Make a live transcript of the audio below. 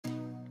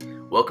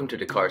Welcome to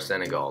Dakar,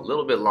 Senegal. A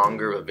little bit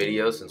longer of a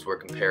video since we're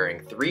comparing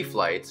 3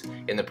 flights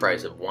in the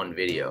price of 1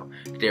 video.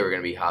 Today we're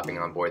going to be hopping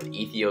on board the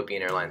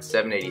Ethiopian Airlines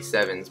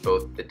 787s,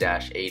 both the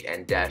 -8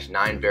 and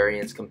 -9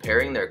 variants,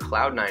 comparing their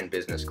Cloud9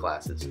 business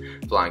classes,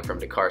 flying from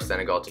Dakar,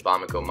 Senegal to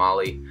Bamako,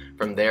 Mali,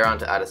 from there on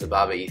to Addis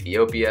Ababa,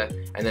 Ethiopia,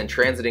 and then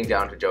transiting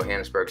down to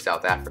Johannesburg,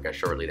 South Africa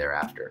shortly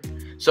thereafter.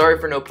 Sorry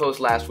for no post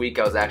last week.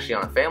 I was actually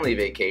on a family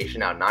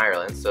vacation out in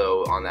Ireland,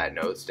 so on that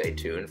note, stay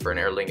tuned for an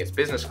Aer Lingus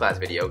business class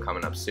video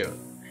coming up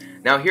soon.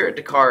 Now here at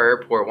Dakar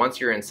Airport,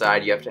 once you're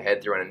inside, you have to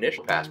head through an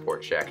initial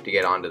passport check to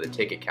get onto the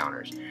ticket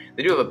counters.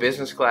 They do have a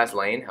business class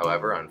lane,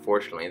 however,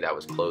 unfortunately that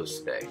was closed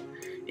today.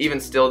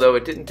 Even still though,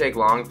 it didn't take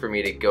long for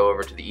me to go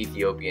over to the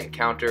Ethiopian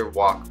counter,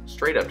 walk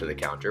straight up to the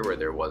counter where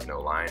there was no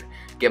line,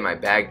 get my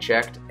bag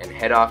checked, and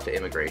head off to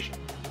immigration.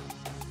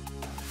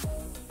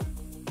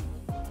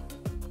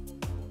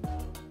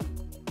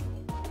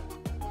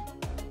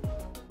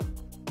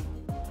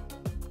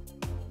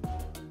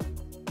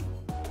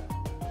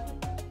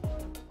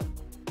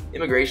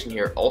 Immigration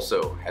here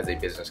also has a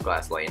business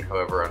class lane,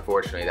 however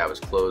unfortunately that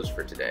was closed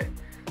for today.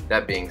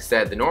 That being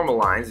said, the normal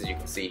lines, as you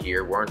can see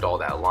here, weren't all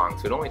that long,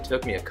 so it only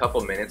took me a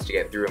couple minutes to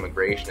get through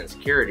immigration and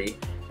security,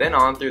 then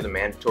on through the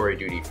mandatory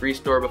duty-free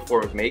store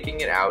before making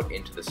it out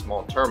into the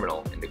small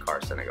terminal in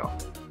Dakar, Senegal.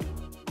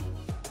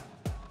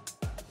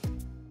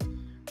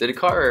 The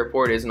Dakar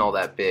Airport isn't all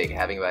that big,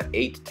 having about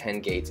 8 to 10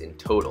 gates in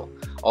total,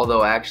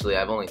 although actually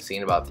I've only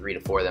seen about 3 to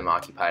 4 of them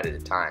occupied at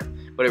a time.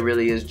 But it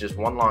really is just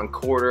one long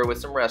corridor with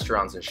some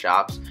restaurants and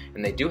shops,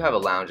 and they do have a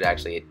lounge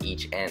actually at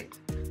each end.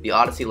 The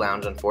Odyssey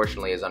Lounge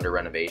unfortunately is under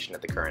renovation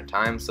at the current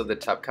time, so the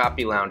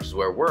Topkapi Lounge is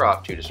where we're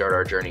off to start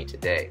our journey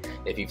today.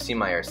 If you've seen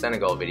my Air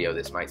Senegal video,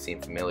 this might seem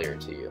familiar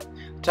to you.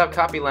 The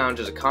Topkapi Lounge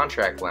is a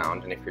contract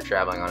lounge, and if you're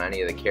traveling on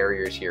any of the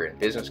carriers here in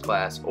business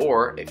class,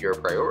 or if you're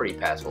a priority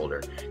pass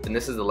holder, then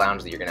this is the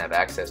lounge that you're going to have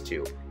access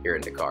to here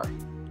in Dakar.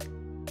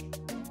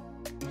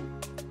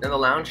 Now the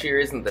lounge here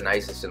isn't the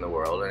nicest in the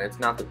world, and it's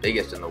not the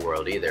biggest in the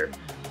world either,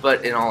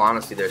 but in all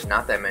honesty there's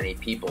not that many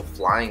people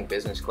flying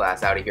business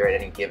class out of here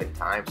at any given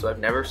time, so I've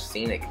never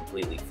seen it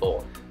completely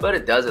full. But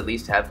it does at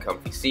least have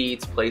comfy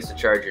seats, place to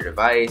charge your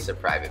device, a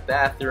private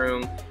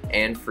bathroom,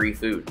 and free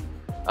food.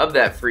 Of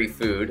that free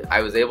food,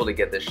 I was able to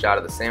get this shot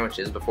of the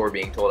sandwiches before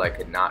being told I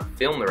could not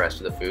film the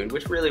rest of the food,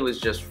 which really was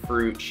just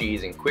fruit,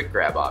 cheese, and quick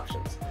grab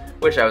options,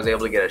 which I was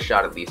able to get a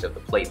shot at least of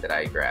the plate that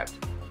I grabbed.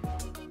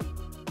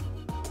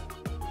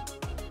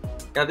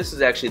 Now this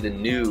is actually the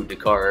new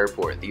Dakar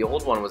Airport. The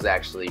old one was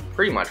actually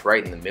pretty much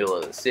right in the middle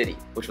of the city,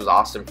 which was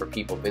awesome for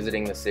people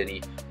visiting the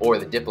city or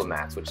the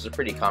diplomats, which is a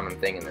pretty common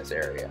thing in this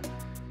area.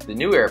 The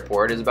new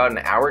airport is about an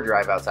hour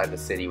drive outside the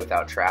city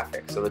without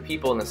traffic, so the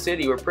people in the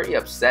city were pretty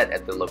upset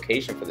at the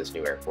location for this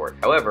new airport.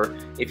 However,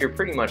 if you're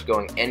pretty much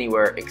going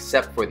anywhere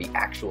except for the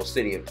actual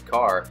city of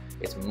Dakar,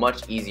 it's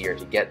much easier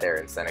to get there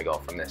in Senegal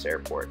from this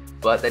airport.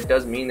 But that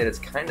does mean that it's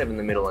kind of in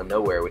the middle of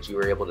nowhere, which you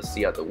were able to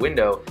see out the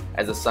window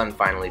as the sun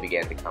finally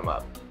began to come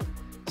up.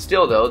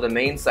 Still though, the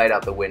main sight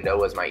out the window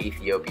was my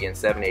Ethiopian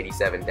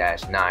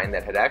 787-9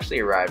 that had actually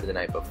arrived the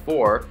night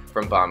before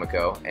from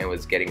Bamako and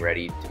was getting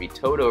ready to be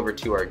towed over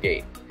to our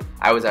gate.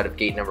 I was out of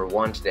gate number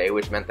 1 today,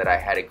 which meant that I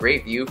had a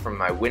great view from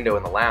my window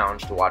in the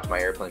lounge to watch my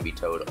airplane be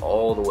towed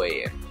all the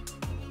way in.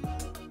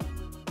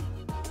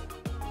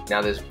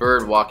 Now this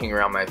bird walking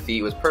around my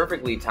feet was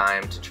perfectly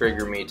timed to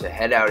trigger me to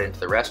head out into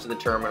the rest of the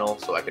terminal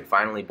so I could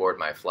finally board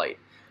my flight.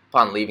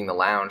 Upon leaving the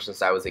lounge,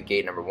 since I was at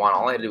gate number 1,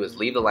 all I had to do was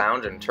leave the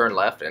lounge and turn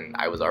left and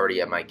I was already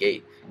at my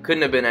gate.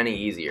 Couldn't have been any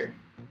easier.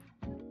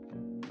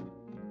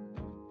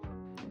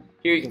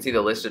 Here you can see the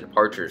list of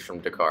departures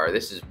from Dakar.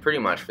 This is pretty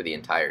much for the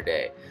entire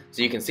day.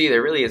 So you can see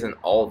there really isn't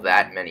all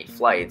that many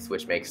flights,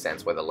 which makes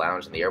sense why the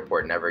lounge and the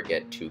airport never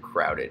get too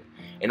crowded.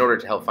 In order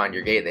to help find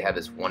your gate, they have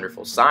this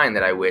wonderful sign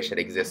that I wish had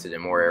existed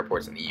in more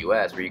airports in the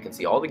US, where you can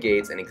see all the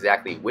gates and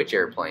exactly which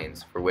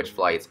airplanes for which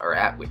flights are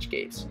at which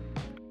gates.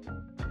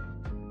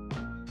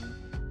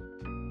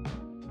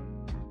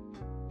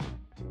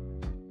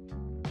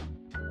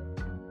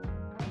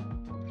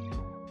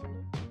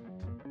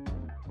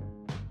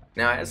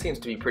 Now, as seems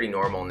to be pretty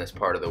normal in this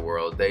part of the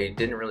world, they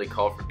didn't really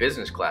call for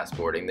business class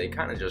boarding, they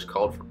kind of just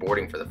called for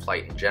boarding for the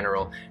flight in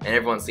general, and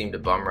everyone seemed to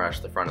bum rush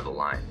the front of the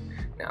line.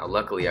 Now,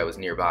 luckily I was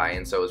nearby,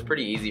 and so it was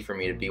pretty easy for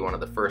me to be one of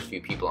the first few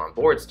people on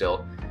board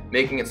still,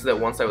 making it so that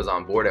once I was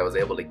on board I was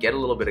able to get a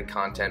little bit of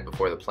content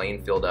before the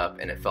plane filled up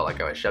and it felt like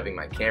I was shoving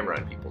my camera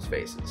in people's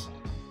faces.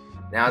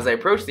 Now, as I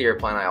approached the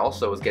airplane, I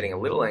also was getting a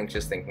little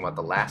anxious thinking about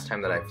the last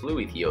time that I flew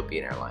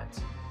Ethiopian Airlines.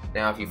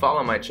 Now, if you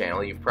follow my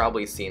channel, you've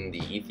probably seen the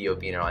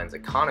Ethiopian Airlines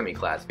economy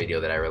class video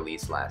that I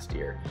released last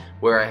year,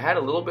 where I had a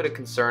little bit of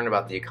concern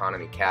about the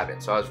economy cabin,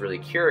 so I was really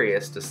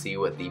curious to see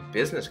what the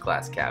business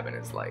class cabin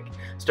is like.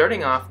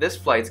 Starting off, this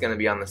flight's going to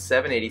be on the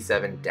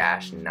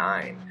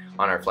 787-9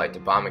 on our flight to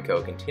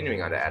Bamako,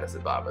 continuing on to Addis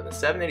Ababa. The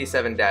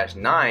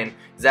 787-9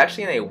 is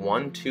actually in a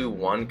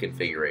 1-2-1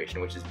 configuration,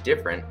 which is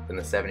different than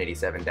the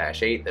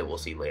 787-8 that we'll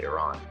see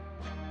later on.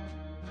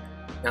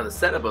 Now the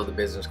setup of the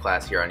business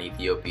class here on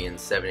Ethiopian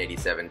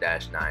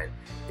 787-9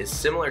 is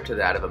similar to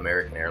that of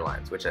American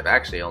Airlines, which I've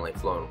actually only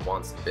flown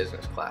once in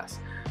business class,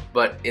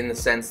 but in the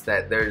sense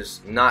that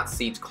there's not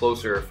seats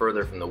closer or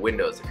further from the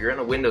windows. If you're in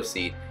a window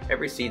seat,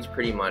 every seat's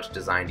pretty much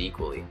designed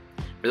equally.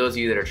 For those of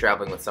you that are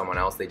traveling with someone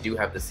else, they do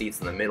have the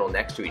seats in the middle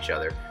next to each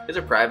other. There's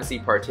a privacy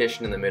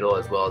partition in the middle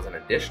as well as an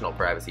additional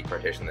privacy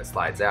partition that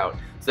slides out.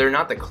 So they're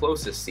not the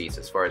closest seats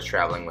as far as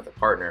traveling with a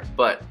partner,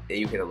 but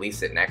you can at least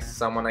sit next to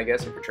someone, I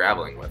guess, if you're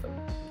traveling with them.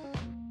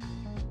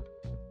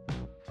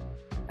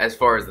 As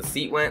far as the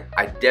seat went,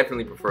 I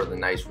definitely prefer the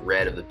nice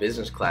red of the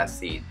business class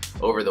seat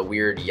over the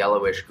weird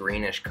yellowish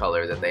greenish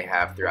color that they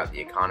have throughout the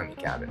economy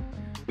cabin.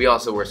 We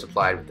also were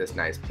supplied with this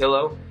nice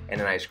pillow and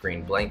a nice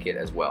green blanket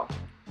as well.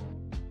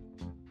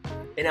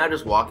 And now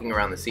just walking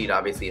around the seat,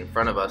 obviously in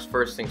front of us,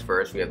 first things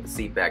first, we have the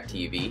seatback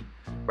TV.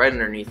 Right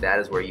underneath that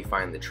is where you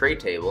find the tray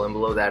table, and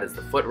below that is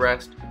the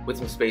footrest with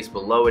some space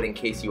below it in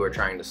case you are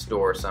trying to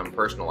store some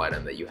personal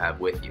item that you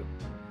have with you.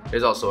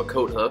 There's also a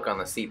coat hook on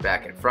the seat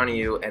back in front of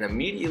you, and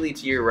immediately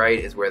to your right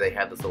is where they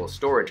have this little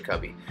storage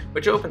cubby,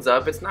 which opens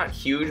up. It's not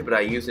huge, but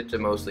I use it to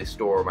mostly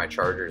store my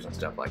chargers and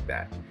stuff like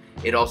that.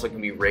 It also can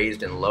be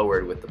raised and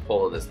lowered with the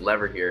pull of this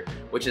lever here,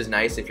 which is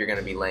nice if you're going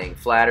to be laying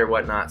flat or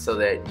whatnot, so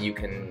that you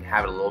can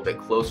have it a little bit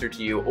closer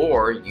to you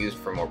or used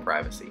for more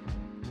privacy.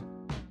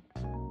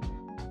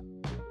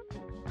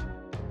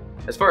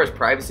 As far as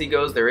privacy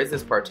goes, there is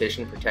this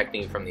partition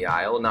protecting you from the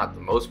aisle, not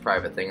the most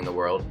private thing in the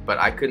world, but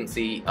I couldn't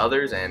see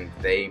others and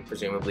they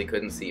presumably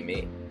couldn't see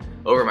me.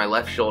 Over my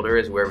left shoulder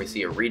is where we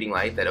see a reading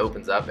light that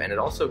opens up, and it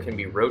also can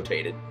be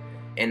rotated.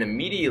 And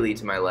immediately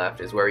to my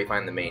left is where we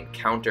find the main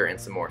counter and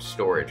some more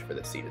storage for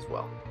the seat as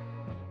well.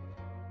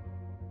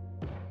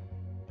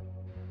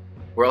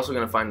 We're also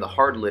going to find the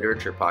hard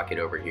literature pocket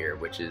over here,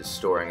 which is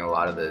storing a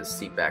lot of the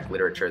seatback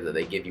literature that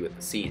they give you at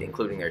the seat,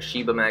 including their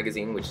Sheba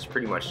magazine, which is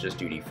pretty much just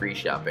duty-free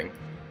shopping,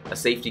 a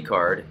safety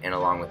card, and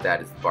along with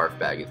that is the barf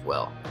bag as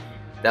well.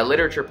 That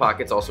literature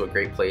pocket's also a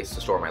great place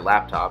to store my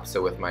laptop,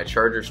 so with my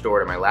charger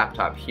stored and my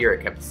laptop here,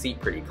 it kept the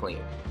seat pretty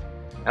clean.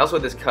 I also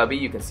had this cubby.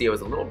 You can see it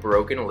was a little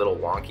broken, a little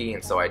wonky,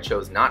 and so I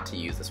chose not to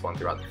use this one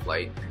throughout the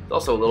flight. It's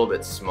also a little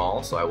bit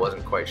small, so I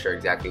wasn't quite sure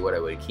exactly what I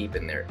would keep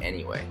in there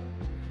anyway.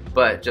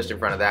 But just in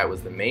front of that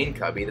was the main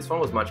cubby. This one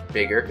was much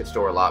bigger, could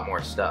store a lot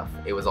more stuff.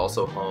 It was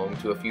also home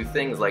to a few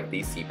things like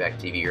the seatback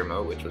TV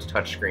remote, which was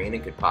touchscreen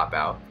and could pop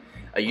out,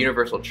 a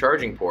universal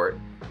charging port,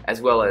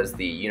 as well as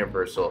the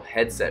universal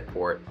headset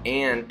port,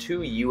 and 2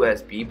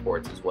 USB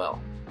ports as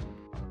well.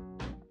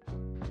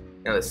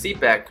 Now the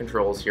seatback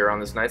controls here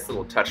on this nice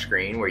little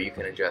touchscreen where you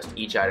can adjust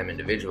each item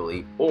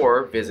individually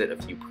or visit a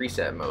few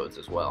preset modes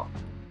as well.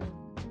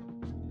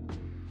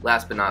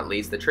 Last but not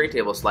least, the tray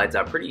table slides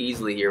out pretty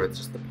easily here with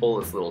just the pull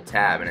of this little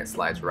tab, and it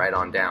slides right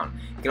on down.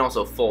 It can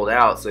also fold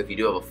out, so if you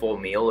do have a full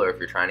meal or if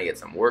you're trying to get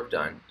some work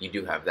done, you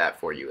do have that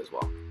for you as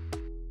well.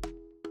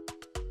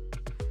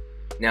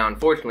 Now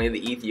unfortunately,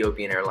 the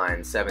Ethiopian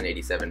Airlines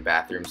 787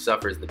 bathroom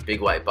suffers the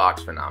big white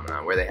box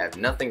phenomenon, where they have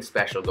nothing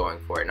special going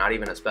for it, not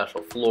even a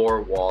special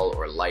floor, wall,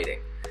 or lighting.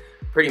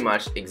 Pretty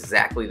much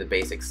exactly the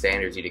basic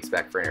standards you'd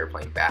expect for an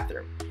airplane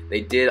bathroom. They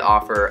did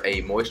offer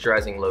a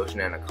moisturizing lotion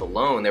and a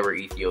cologne that were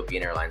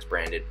Ethiopian Airlines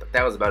branded, but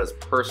that was about as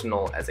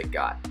personal as it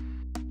got.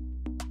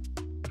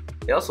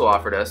 They also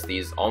offered us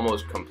these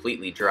almost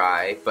completely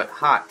dry but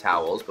hot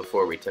towels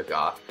before we took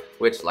off,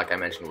 which, like I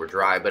mentioned, were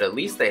dry, but at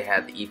least they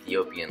had the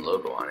Ethiopian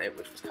logo on it,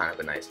 which was kind of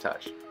a nice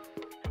touch.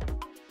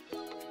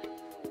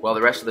 While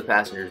the rest of the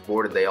passengers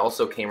boarded, they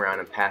also came around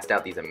and passed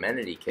out these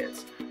amenity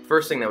kits.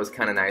 First thing that was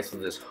kind of nice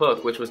was this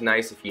hook, which was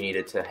nice if you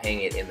needed to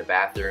hang it in the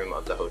bathroom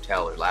of the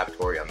hotel or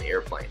lavatory on the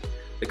airplane.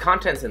 The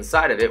contents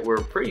inside of it were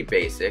pretty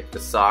basic: the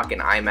sock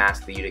and eye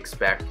mask that you'd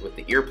expect with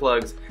the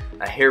earplugs,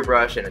 a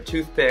hairbrush and a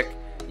toothpick.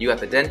 You got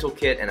the dental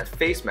kit and a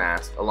face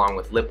mask, along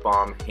with lip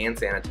balm, hand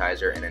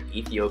sanitizer, and an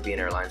Ethiopian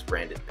Airlines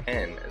branded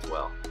pen as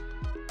well.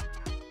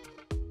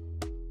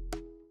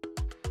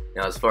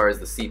 Now as far as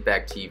the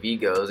seatback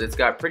TV goes, it's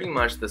got pretty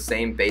much the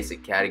same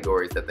basic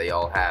categories that they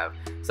all have,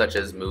 such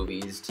as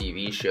movies,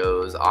 TV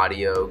shows,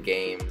 audio,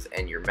 games,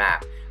 and your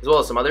map, as well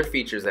as some other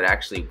features that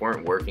actually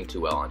weren't working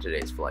too well on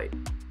today's flight.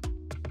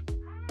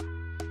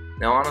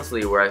 Now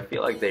honestly, where I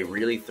feel like they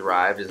really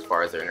thrived as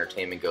far as their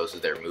entertainment goes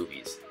is their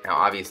movies. Now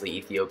obviously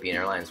Ethiopian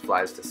Airlines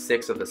flies to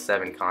 6 of the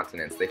 7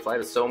 continents. They fly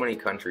to so many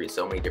countries,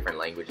 so many different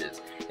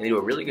languages, and they do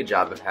a really good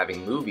job of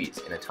having movies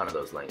in a ton of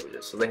those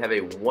languages. So they have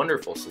a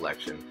wonderful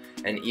selection,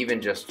 and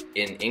even just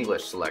in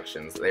English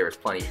selections, there is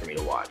plenty for me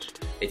to watch.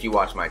 If you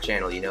watch my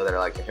channel, you know that I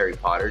like the Harry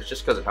Potters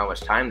just because of how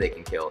much time they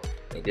can kill.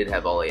 They did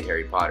have all 8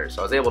 Harry Potters,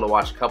 so I was able to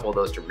watch a couple of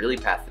those to really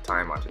pass the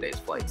time on today's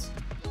flights.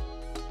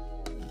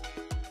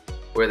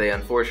 Where they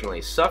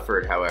unfortunately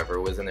suffered,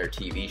 however, was in their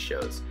TV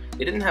shows.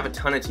 They didn't have a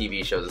ton of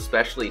TV shows,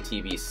 especially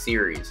TV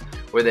series,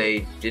 where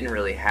they didn't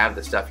really have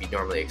the stuff you'd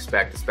normally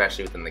expect,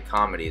 especially within the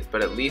comedies,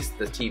 but at least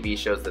the TV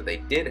shows that they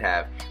did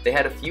have, they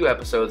had a few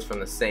episodes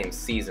from the same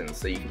season,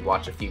 so you could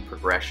watch a few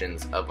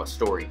progressions of a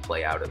story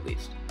play out at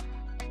least.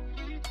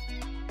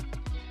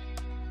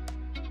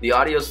 The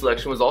audio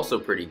selection was also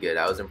pretty good.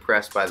 I was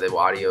impressed by the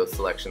audio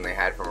selection they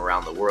had from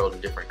around the world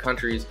in different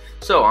countries.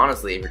 So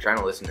honestly, if you're trying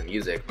to listen to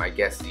music, my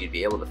guess is you'd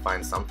be able to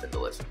find something to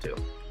listen to.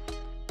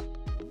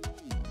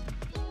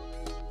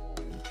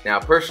 Now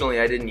personally,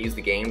 I didn't use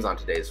the games on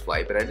today's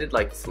flight, but I did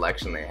like the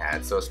selection they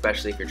had, so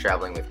especially if you're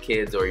traveling with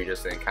kids or you're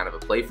just in kind of a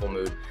playful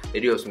mood, they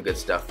do have some good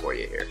stuff for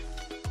you here.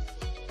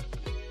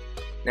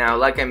 Now,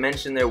 like I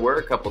mentioned, there were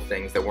a couple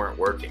things that weren't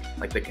working,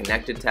 like the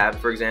connected tab,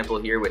 for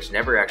example, here, which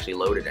never actually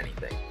loaded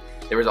anything.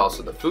 There was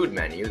also the food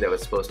menu that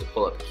was supposed to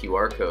pull up a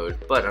QR code,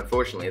 but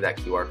unfortunately that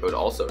QR code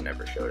also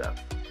never showed up.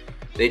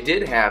 They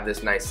did have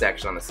this nice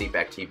section on the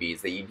seatback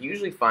TVs that you'd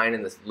usually find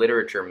in this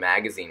literature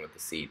magazine with the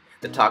seat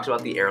that talks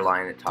about the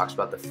airline, it talks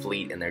about the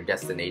fleet and their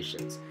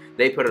destinations.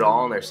 They put it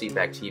all on their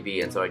seatback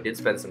TV, and so I did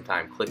spend some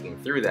time clicking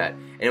through that,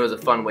 and it was a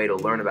fun way to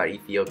learn about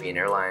Ethiopian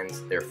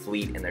Airlines, their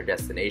fleet, and their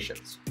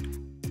destinations.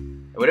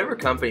 And whatever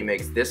company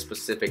makes this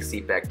specific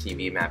seatback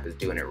TV map is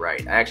doing it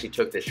right. I actually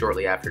took this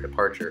shortly after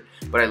departure,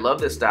 but I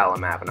love this style of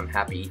map and I'm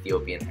happy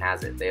Ethiopian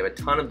has it. They have a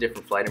ton of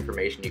different flight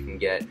information you can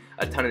get,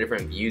 a ton of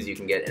different views you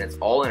can get, and it's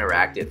all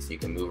interactive, so you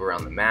can move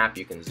around the map,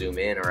 you can zoom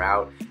in or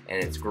out,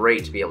 and it's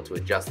great to be able to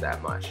adjust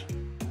that much.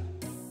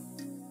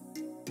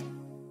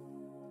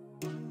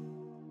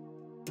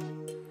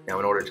 Now,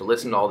 in order to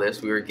listen to all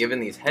this, we were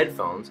given these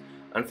headphones.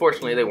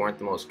 Unfortunately, they weren't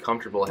the most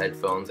comfortable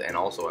headphones, and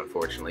also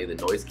unfortunately, the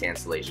noise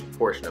cancellation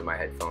portion of my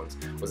headphones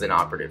was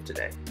inoperative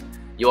today.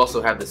 You also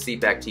have the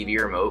seatback TV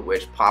remote,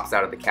 which pops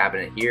out of the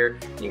cabinet here.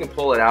 You can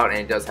pull it out, and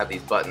it does have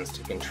these buttons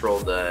to control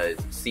the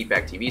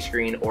seatback TV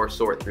screen or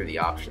sort through the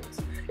options.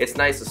 It's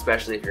nice,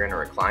 especially if you're in a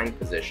reclined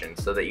position,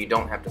 so that you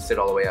don't have to sit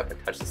all the way up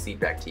and touch the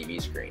seatback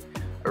TV screen.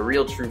 A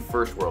real true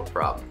first world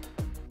problem.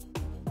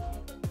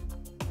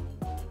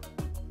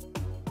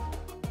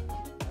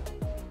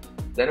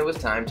 Then it was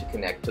time to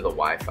connect to the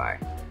Wi-Fi.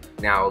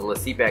 Now, the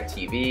seatback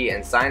TV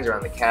and signs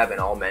around the cabin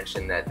all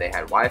mentioned that they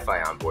had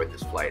Wi-Fi on board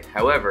this flight.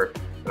 However,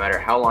 no matter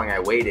how long I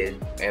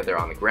waited, either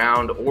on the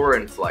ground or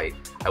in flight,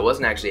 I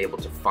wasn't actually able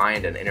to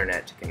find an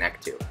internet to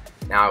connect to.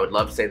 Now, I would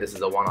love to say this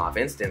is a one-off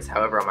instance.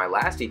 However, on my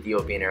last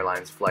Ethiopian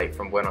Airlines flight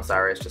from Buenos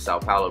Aires to Sao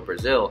Paulo,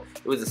 Brazil,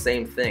 it was the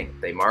same thing.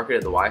 They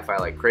marketed the Wi-Fi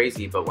like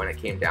crazy, but when it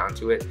came down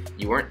to it,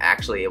 you weren't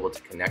actually able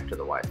to connect to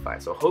the Wi-Fi.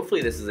 So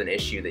hopefully this is an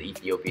issue that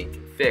Ethiopian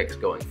can fix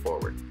going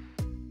forward.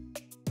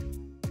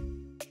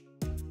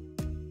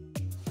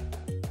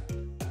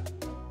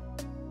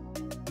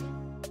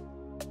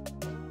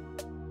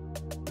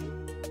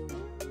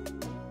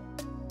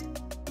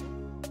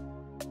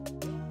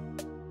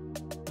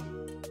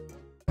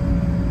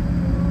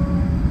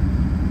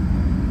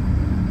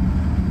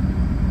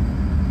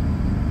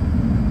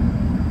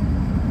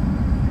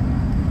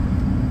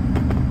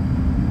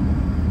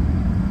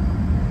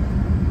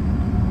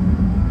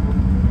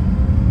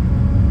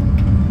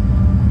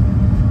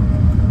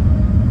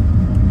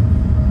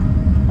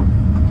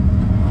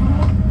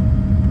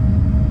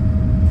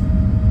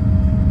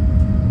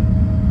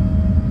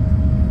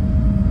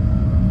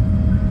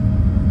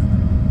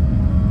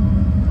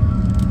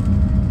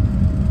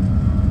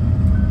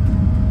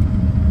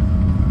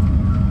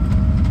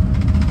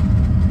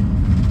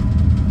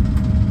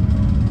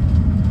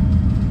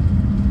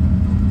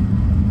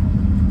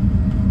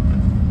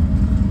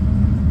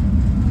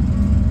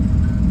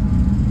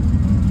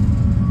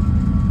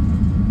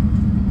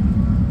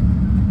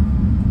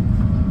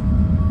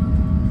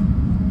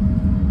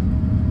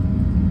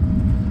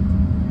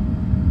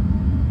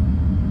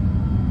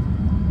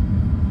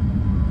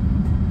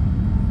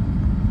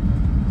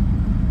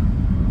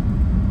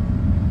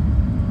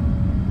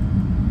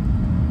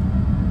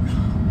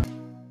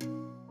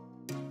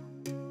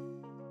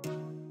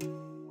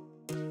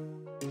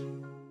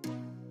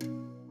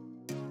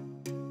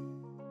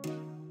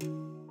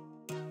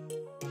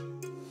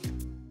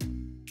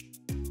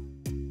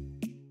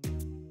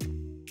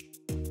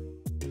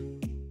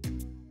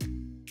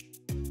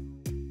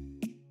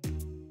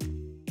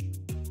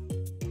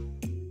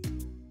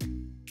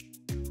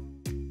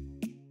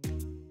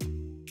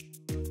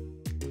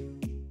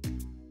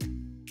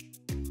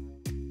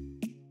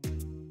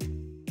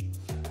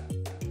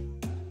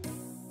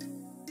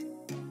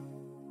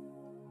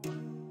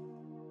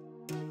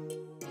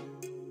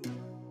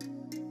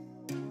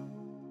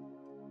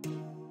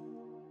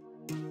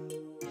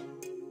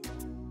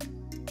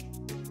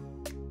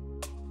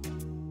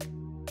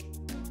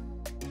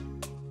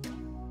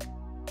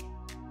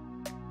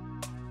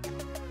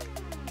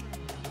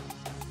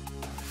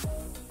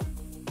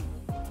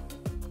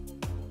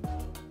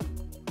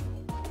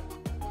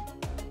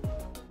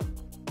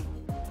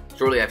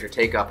 Shortly after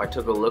takeoff, I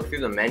took a look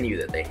through the menu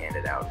that they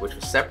handed out, which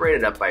was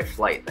separated up by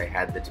flight. They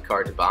had the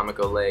Dakar to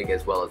Bamako leg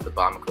as well as the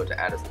Bamako to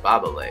Addis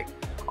Ababa leg.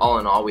 All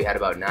in all, we had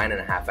about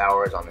 9.5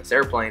 hours on this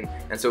airplane,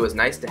 and so it was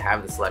nice to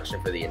have the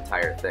selection for the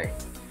entire thing.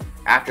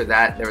 After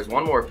that, there was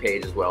one more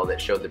page as well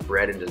that showed the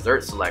bread and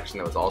dessert selection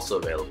that was also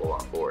available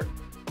on board.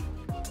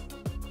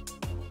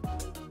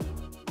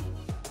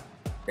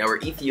 Now, where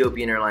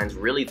Ethiopian Airlines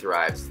really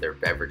thrives is their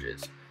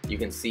beverages. You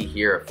can see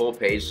here a full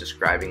page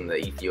describing the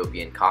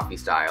Ethiopian coffee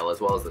style,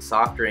 as well as the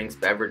soft drinks,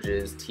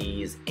 beverages,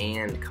 teas,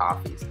 and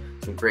coffees.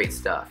 Some great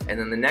stuff. And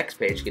then the next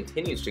page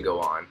continues to go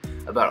on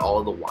about all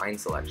of the wine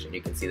selection.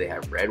 You can see they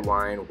have red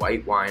wine,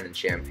 white wine, and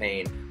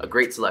champagne, a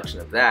great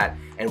selection of that.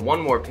 And one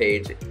more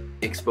page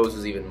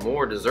exposes even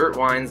more dessert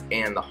wines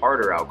and the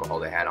harder alcohol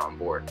they had on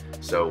board.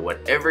 So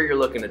whatever you're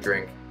looking to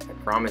drink, I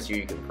promise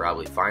you can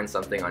probably find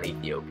something on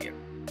Ethiopian.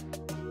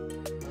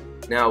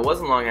 Now, it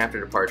wasn't long after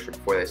departure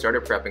before they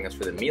started prepping us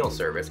for the meal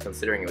service,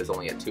 considering it was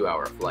only a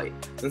 2-hour flight.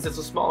 Since it's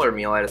a smaller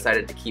meal, I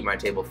decided to keep my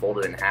table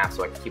folded in half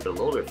so I could keep it a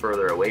little bit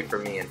further away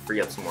from me and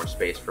free up some more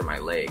space for my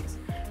legs.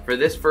 For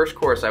this first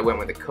course, I went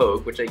with a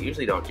Coke, which I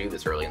usually don't do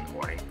this early in the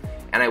morning,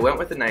 and I went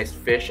with a nice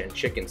fish and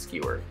chicken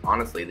skewer.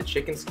 Honestly, the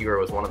chicken skewer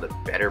was one of the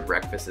better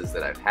breakfasts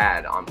that I've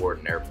had on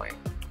board an airplane.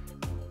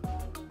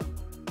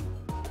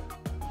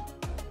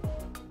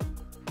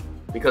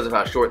 Because of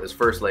how short this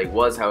first leg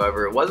was,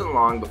 however, it wasn't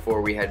long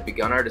before we had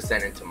begun our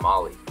descent into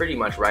Mali, pretty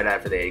much right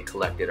after they had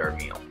collected our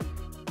meal.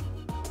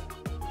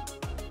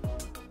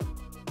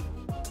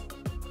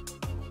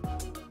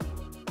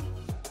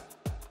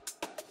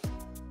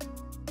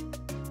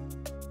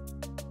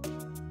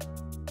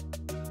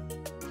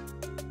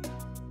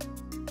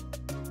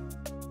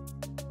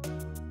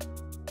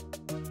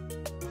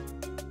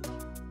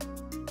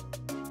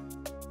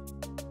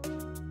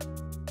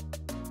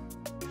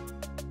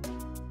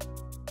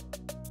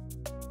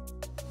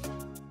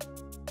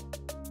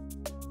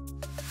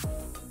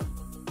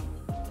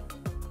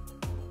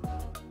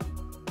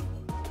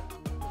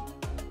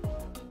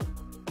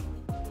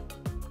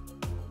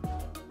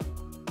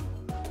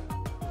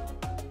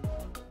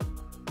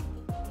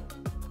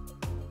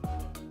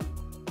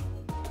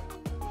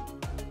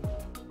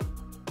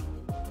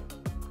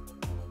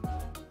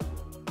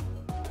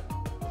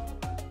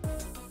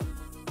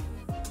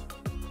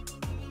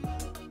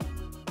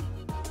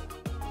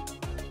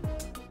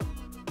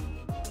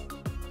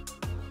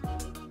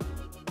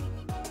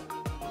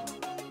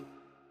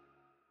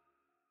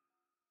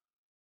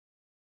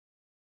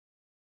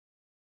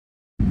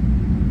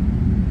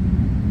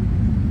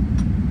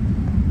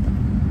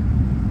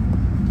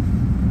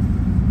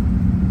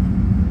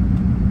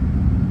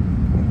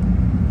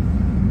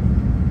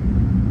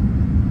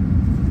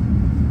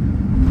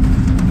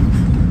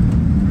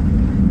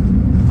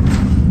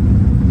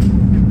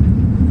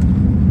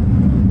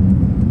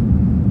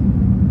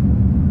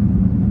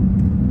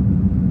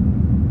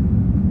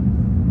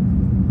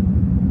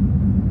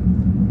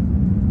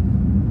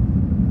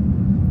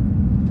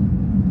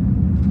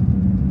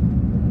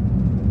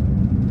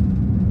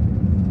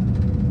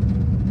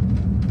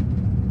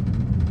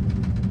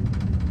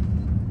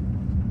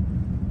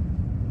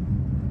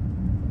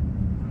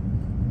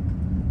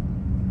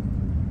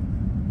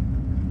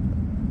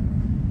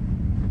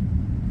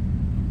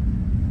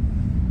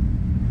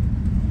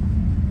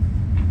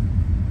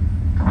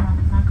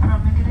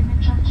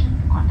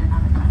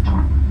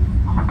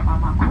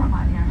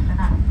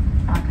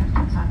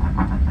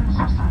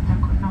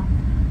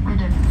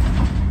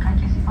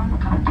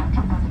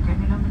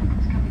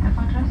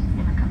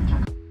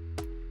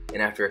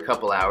 And after a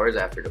couple hours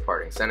after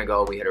departing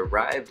Senegal, we had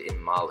arrived in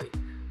Mali.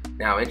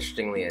 Now,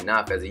 interestingly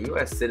enough, as a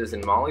US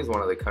citizen, Mali is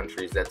one of the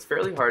countries that's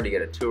fairly hard to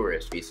get a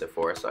tourist visa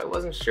for, so I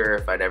wasn't sure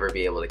if I'd ever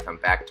be able to come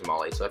back to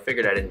Mali, so I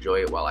figured I'd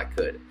enjoy it while I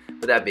could.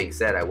 But that being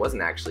said, I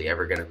wasn't actually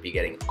ever going to be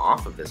getting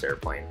off of this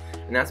airplane,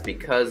 and that's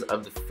because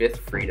of the fifth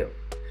freedom.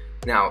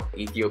 Now,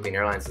 Ethiopian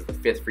Airlines is the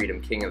fifth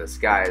freedom king of the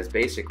skies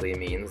basically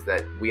means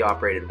that we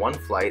operated one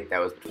flight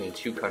that was between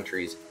two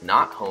countries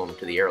not home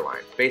to the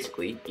airline.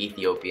 Basically,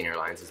 Ethiopian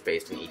Airlines is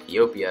based in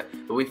Ethiopia,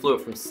 but we flew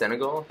it from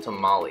Senegal to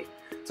Mali.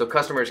 So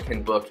customers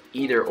can book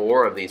either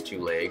or of these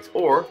two legs,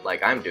 or,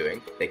 like I'm doing,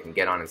 they can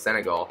get on in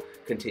Senegal,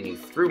 continue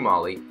through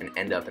Mali, and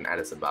end up in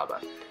Addis Ababa.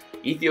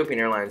 Ethiopian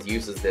Airlines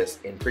uses this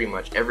in pretty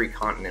much every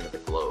continent of the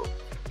globe.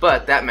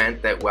 But that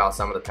meant that while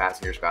some of the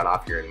passengers got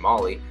off here in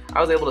Mali,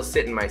 I was able to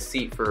sit in my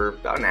seat for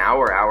about an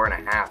hour, hour and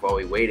a half while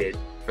we waited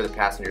for the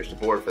passengers to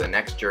board for the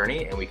next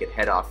journey, and we could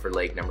head off for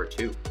leg number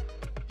 2.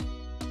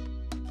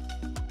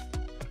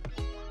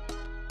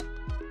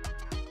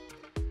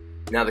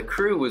 Now the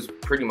crew was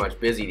pretty much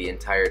busy the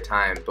entire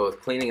time,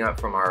 both cleaning up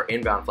from our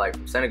inbound flight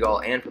from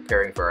Senegal and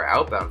preparing for our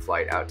outbound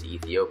flight out to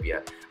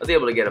Ethiopia. I was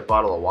able to get a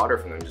bottle of water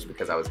from them just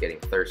because I was getting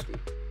thirsty.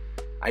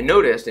 I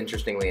noticed,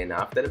 interestingly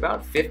enough, that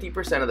about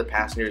 50% of the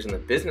passengers in the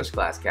business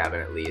class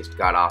cabin at least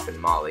got off in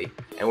Mali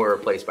and were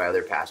replaced by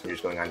other passengers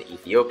going on to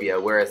Ethiopia,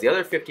 whereas the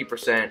other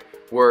 50%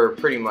 were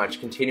pretty much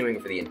continuing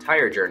for the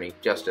entire journey,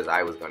 just as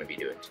I was going to be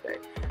doing today.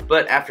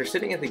 But after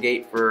sitting at the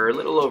gate for a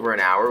little over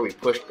an hour, we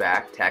pushed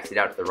back, taxied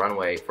out to the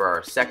runway for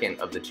our second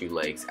of the 2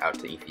 legs out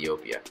to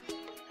Ethiopia.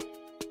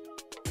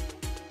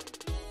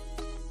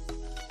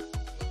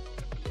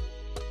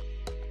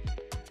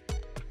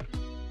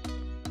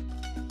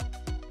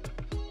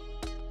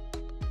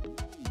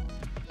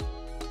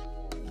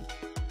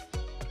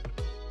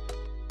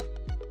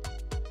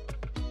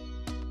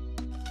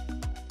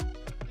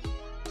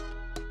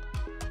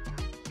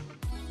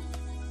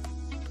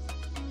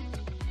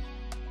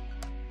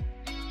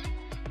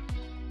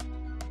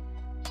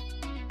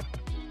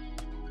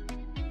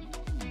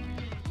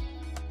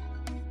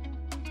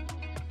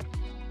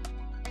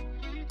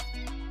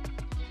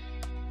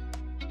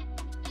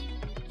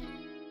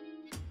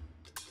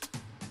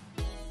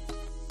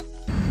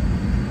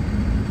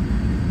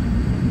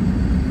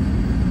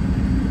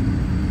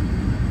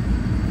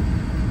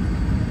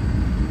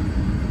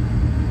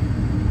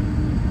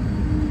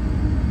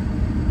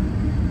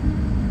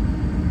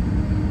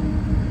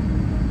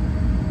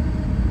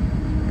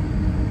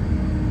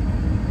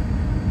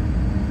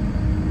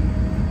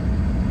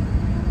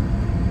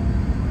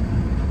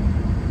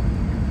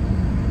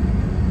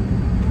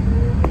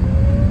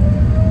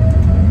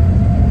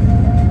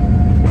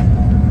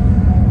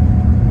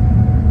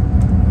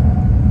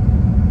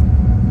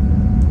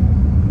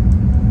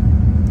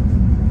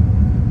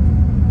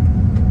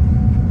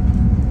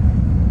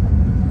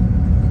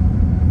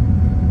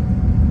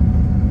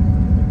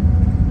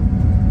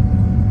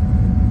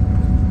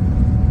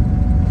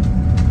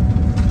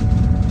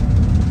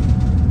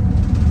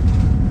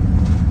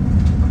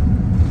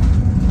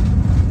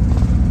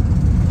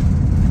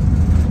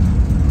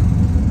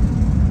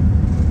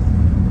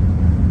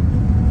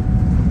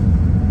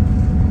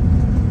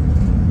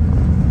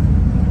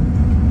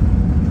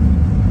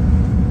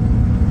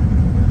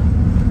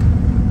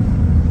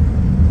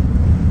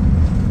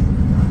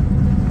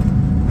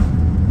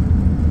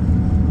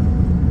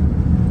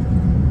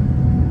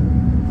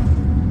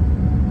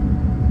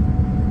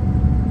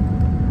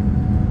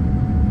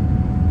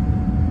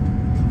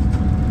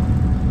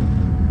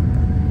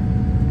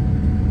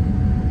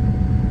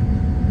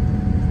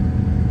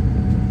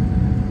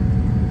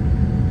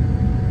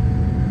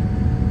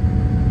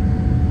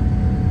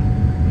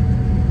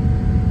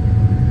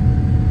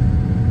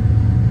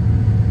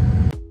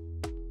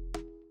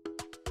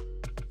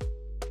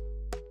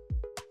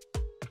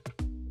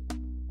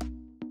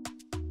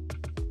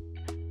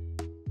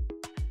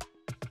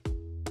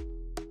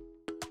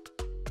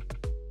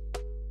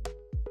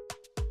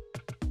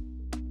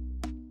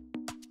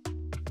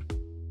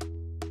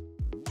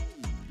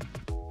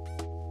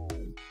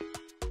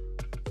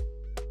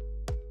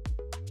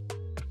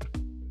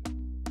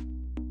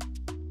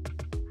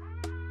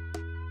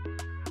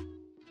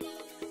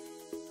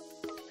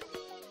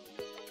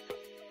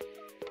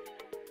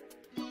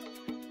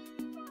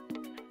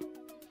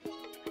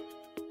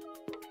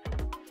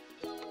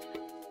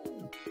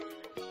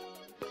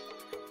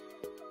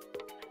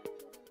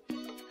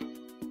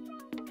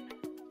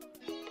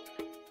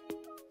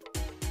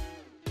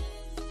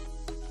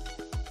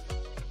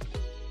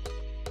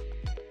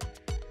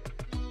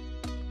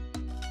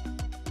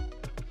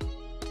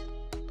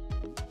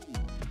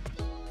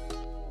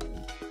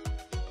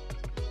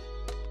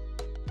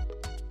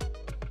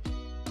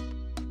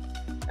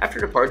 After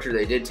departure,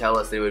 they did tell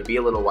us that it would be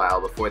a little while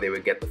before they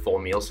would get the full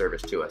meal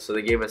service to us, so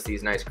they gave us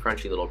these nice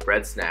crunchy little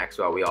bread snacks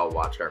while we all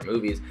watched our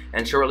movies,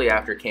 and shortly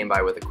after came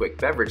by with a quick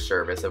beverage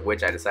service, of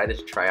which I decided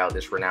to try out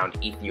this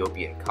renowned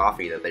Ethiopian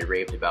coffee that they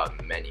raved about in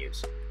the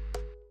menus.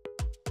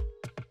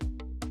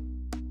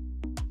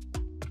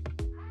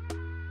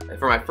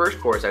 For my first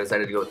course, I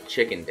decided to go with the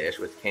chicken dish,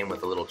 which came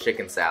with a little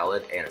chicken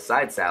salad and a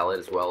side salad,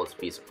 as well as a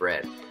piece of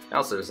bread. I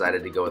also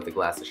decided to go with a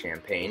glass of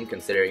champagne,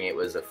 considering it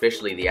was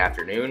officially the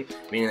afternoon,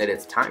 meaning that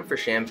it's time for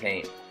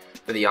champagne.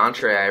 For the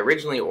entree, I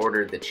originally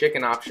ordered the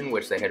chicken option,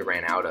 which they had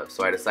ran out of,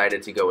 so I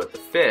decided to go with the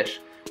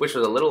fish, which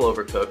was a little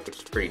overcooked, which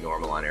is pretty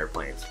normal on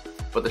airplanes.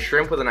 But the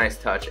shrimp was a nice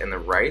touch, and the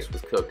rice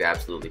was cooked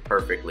absolutely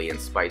perfectly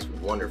and spiced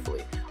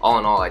wonderfully. All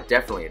in all, I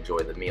definitely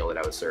enjoyed the meal that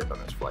I was served on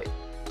this flight.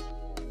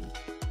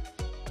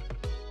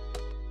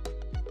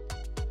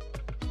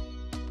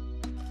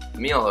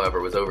 The meal, however,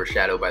 was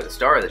overshadowed by the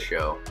star of the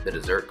show, the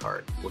dessert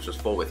cart, which was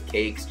full with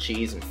cakes,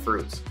 cheese, and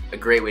fruits. A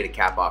great way to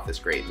cap off this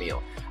great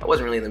meal. I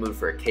wasn't really in the mood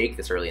for a cake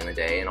this early in the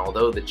day, and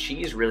although the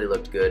cheese really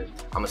looked good,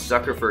 I'm a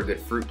sucker for a good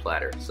fruit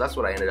platter, so that's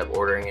what I ended up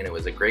ordering, and it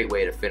was a great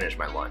way to finish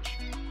my lunch.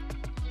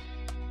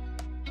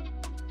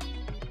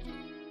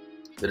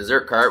 The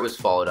dessert cart was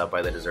followed up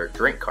by the dessert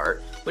drink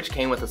cart, which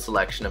came with a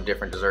selection of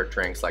different dessert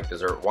drinks like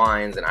dessert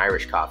wines and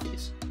Irish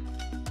coffees.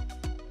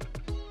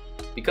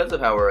 Because of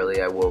how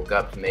early I woke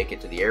up to make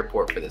it to the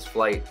airport for this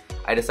flight,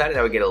 I decided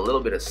I would get a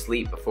little bit of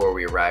sleep before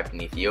we arrived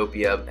in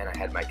Ethiopia, and I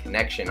had my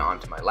connection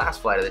onto my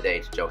last flight of the day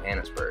to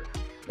Johannesburg.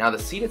 Now the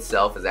seat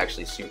itself is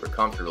actually super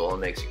comfortable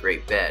and makes a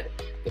great bed.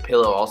 The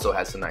pillow also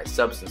has some nice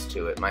substance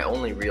to it. My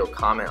only real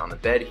comment on the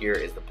bed here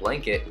is the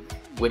blanket,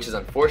 which is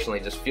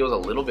unfortunately just feels a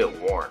little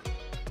bit warm.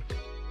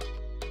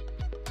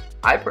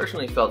 I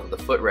personally felt that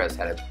the footrest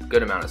had a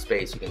good amount of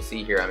space. You can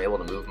see here I'm able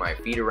to move my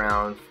feet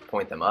around,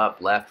 point them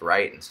up, left,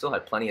 right, and still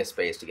had plenty of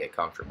space to get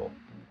comfortable.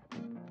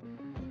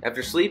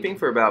 After sleeping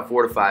for about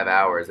 4 to 5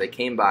 hours, they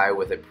came by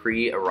with a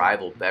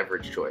pre-arrival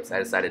beverage choice. I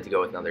decided to go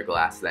with another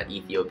glass of that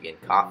Ethiopian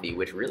coffee,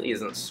 which really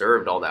isn't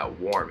served all that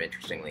warm,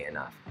 interestingly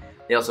enough.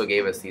 They also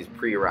gave us these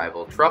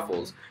pre-arrival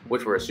truffles,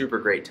 which were a super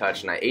great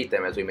touch, and I ate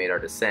them as we made our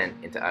descent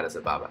into Addis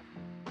Ababa.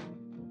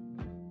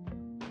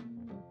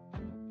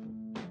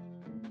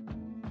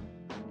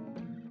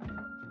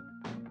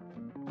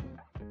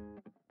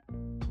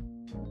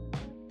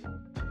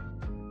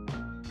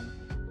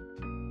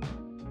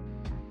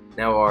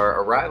 Now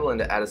our arrival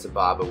into Addis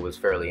Ababa was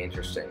fairly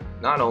interesting,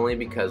 not only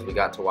because we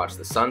got to watch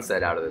the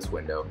sunset out of this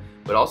window,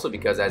 but also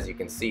because, as you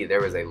can see,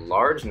 there was a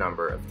large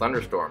number of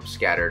thunderstorms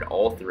scattered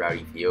all throughout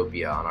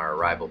Ethiopia on our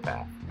arrival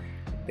path.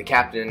 The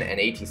captain and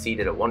ATC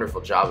did a wonderful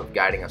job of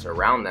guiding us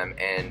around them,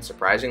 and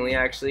surprisingly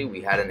actually,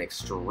 we had an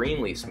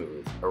extremely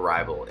smooth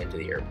arrival into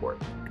the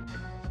airport.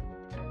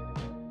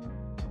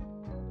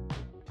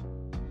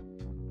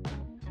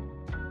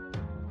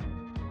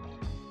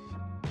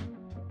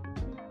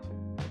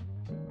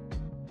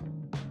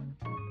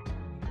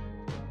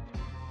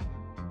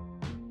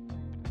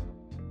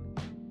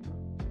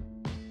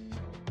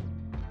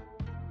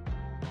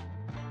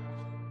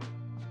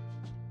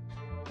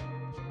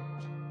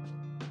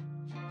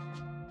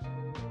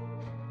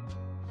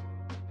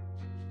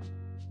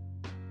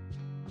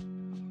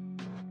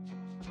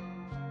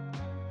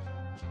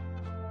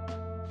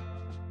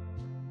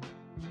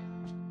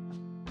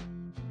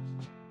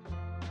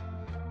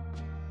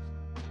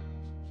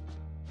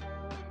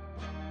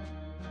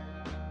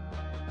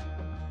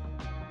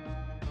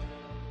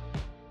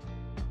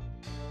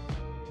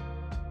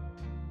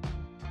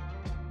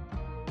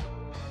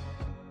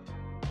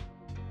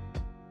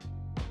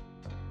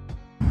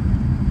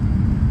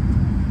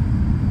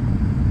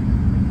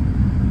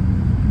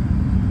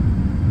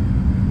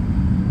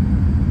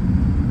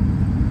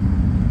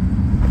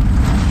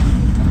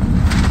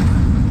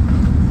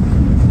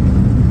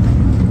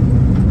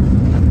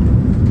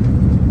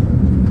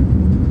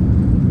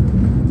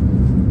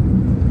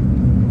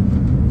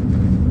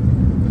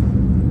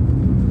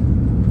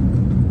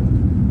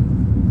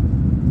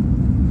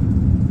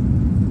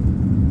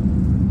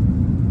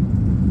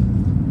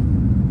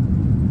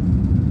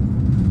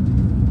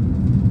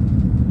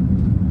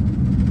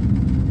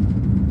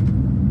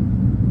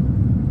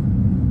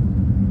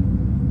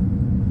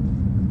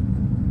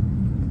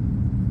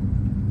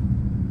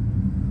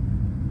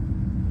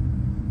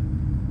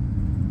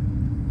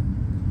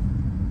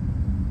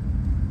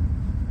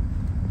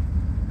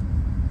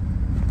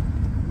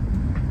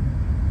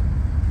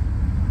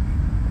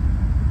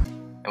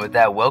 And with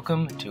that,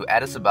 welcome to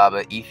Addis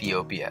Ababa,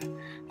 Ethiopia,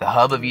 the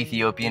hub of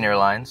Ethiopian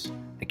Airlines,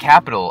 the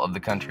capital of the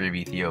country of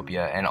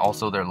Ethiopia, and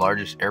also their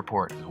largest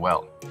airport as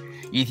well.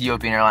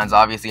 Ethiopian Airlines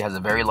obviously has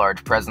a very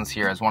large presence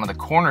here as one of the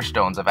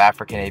cornerstones of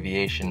African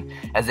aviation,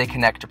 as they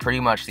connect to pretty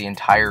much the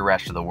entire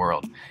rest of the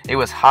world. It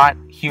was hot,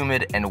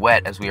 humid, and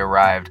wet as we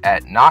arrived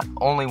at not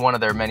only one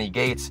of their many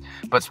gates,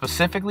 but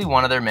specifically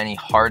one of their many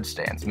hard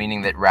stands,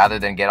 meaning that rather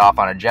than get off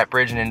on a jet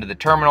bridge and into the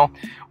terminal,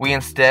 we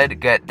instead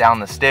get down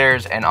the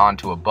stairs and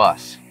onto a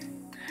bus.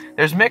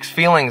 There's mixed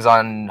feelings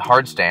on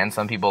hard stands.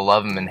 Some people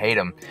love them and hate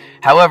them.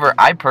 However,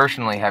 I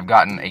personally have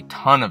gotten a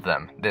ton of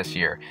them this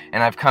year,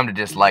 and I've come to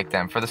dislike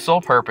them for the sole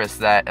purpose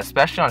that,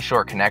 especially on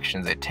short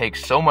connections, it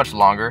takes so much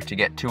longer to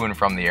get to and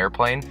from the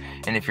airplane,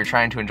 and if you're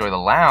trying to enjoy the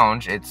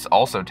lounge, it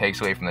also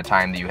takes away from the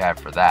time that you have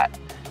for that.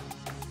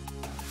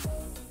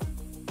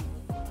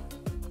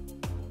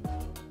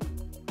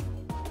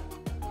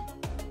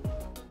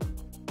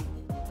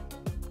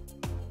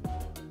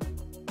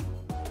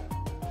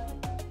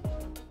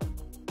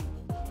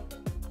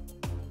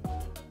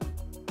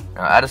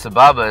 Now, Addis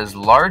Ababa is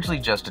largely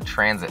just a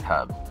transit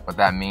hub. What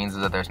that means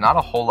is that there's not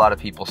a whole lot of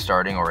people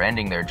starting or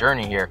ending their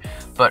journey here,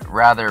 but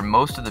rather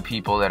most of the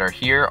people that are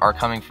here are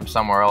coming from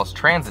somewhere else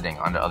transiting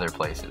onto other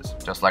places,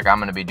 just like I'm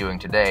going to be doing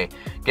today,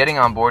 getting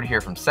on board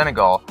here from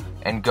Senegal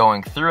and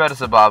going through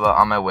Addis Ababa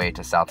on my way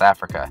to South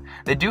Africa.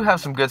 They do have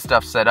some good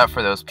stuff set up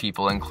for those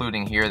people,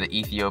 including here the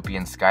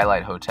Ethiopian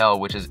Skylight Hotel,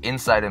 which is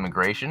inside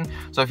immigration,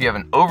 so if you have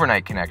an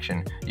overnight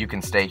connection, you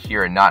can stay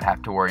here and not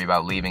have to worry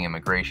about leaving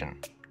immigration.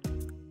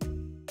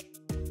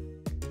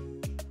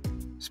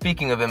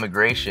 Speaking of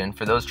immigration,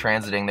 for those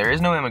transiting, there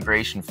is no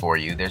immigration for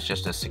you. There's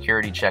just a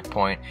security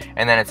checkpoint,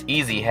 and then it's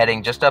easy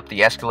heading just up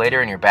the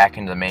escalator and you're back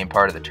into the main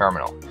part of the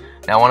terminal.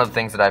 Now, one of the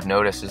things that I've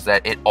noticed is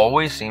that it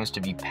always seems to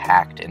be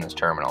packed in this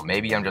terminal.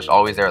 Maybe I'm just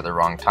always there at the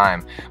wrong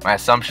time. My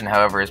assumption,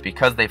 however, is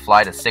because they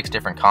fly to 6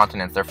 different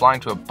continents, they're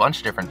flying to a bunch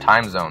of different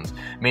time zones,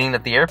 meaning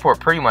that the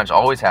airport pretty much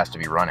always has to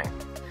be running.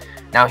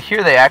 Now,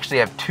 here they actually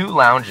have 2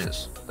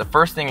 lounges. The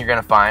first thing you're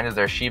going to find is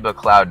their Sheba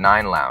Cloud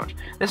 9 lounge.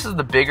 This is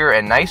the bigger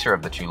and nicer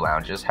of the 2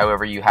 lounges,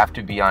 however you have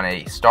to be on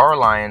a Star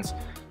Alliance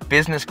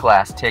business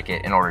class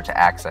ticket in order to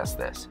access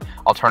this.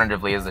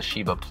 Alternatively is the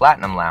Sheba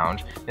Platinum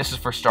Lounge. This is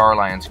for Star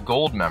Alliance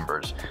Gold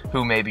members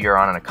who maybe are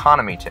on an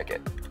economy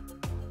ticket.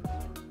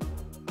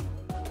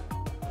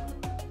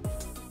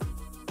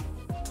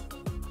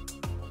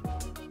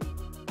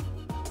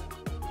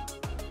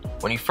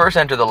 When you first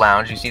enter the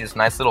lounge, you see this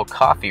nice little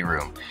coffee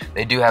room.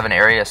 They do have an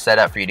area set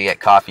up for you to get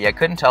coffee. I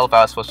couldn't tell if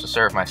I was supposed to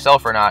serve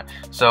myself or not,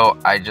 so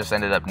I just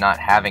ended up not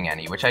having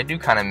any, which I do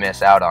kind of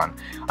miss out on.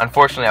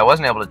 Unfortunately, I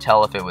wasn't able to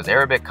tell if it was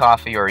Arabic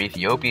coffee or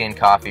Ethiopian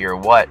coffee or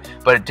what,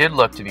 but it did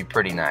look to be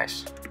pretty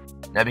nice.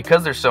 Now,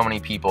 because there's so many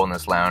people in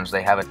this lounge,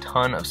 they have a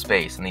ton of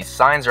space, and these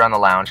signs around the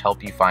lounge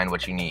help you find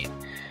what you need.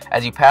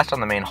 As you pass down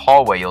the main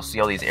hallway, you'll see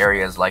all these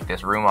areas like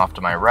this room off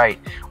to my right,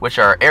 which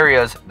are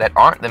areas that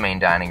aren't the main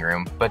dining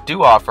room, but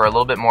do offer a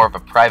little bit more of a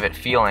private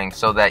feeling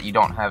so that you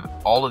don't have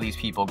all of these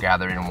people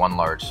gathered in one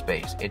large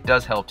space. It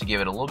does help to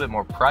give it a little bit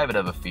more private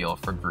of a feel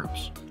for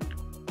groups.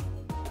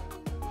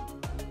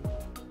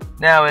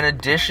 Now, in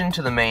addition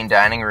to the main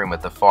dining room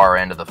at the far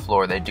end of the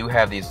floor, they do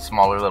have these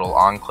smaller little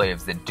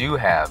enclaves that do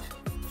have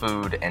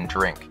food and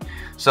drink.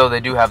 So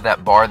they do have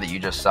that bar that you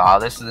just saw.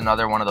 This is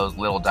another one of those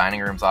little dining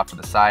rooms off to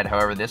the side.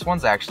 However, this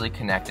one's actually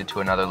connected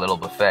to another little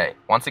buffet.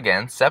 Once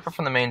again, separate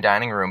from the main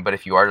dining room, but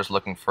if you are just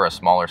looking for a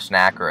smaller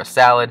snack or a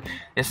salad,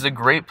 this is a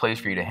great place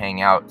for you to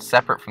hang out,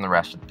 separate from the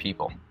rest of the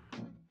people.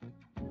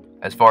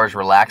 As far as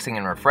relaxing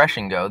and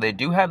refreshing go, they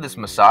do have this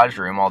massage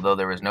room, although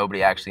there was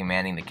nobody actually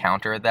manning the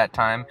counter at that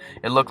time.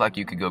 It looked like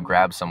you could go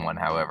grab someone,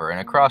 however, and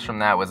across from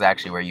that was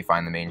actually where you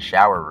find the main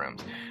shower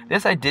rooms.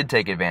 This I did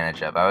take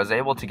advantage of. I was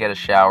able to get a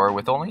shower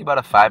with only about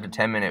a 5 to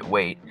 10 minute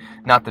wait.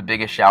 Not the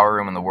biggest shower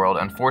room in the world.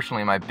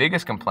 Unfortunately, my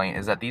biggest complaint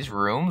is that these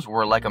rooms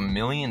were like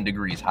 1,000,000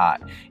 degrees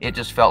hot. It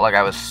just felt like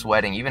I was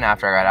sweating even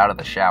after I got out of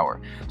the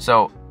shower.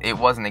 So it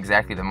wasn't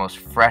exactly the most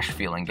fresh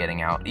feeling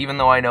getting out, even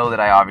though I know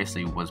that I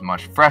obviously was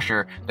much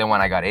fresher than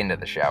when I got into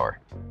the shower.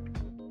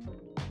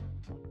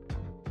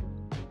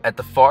 At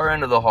the far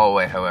end of the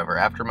hallway, however,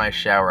 after my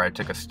shower, I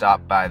took a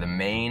stop by the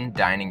main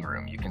dining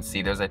room. You can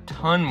see there's a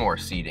ton more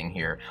seating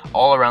here,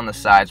 all around the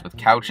sides with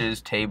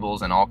couches,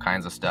 tables, and all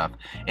kinds of stuff.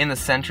 In the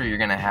center, you're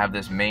going to have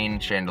this main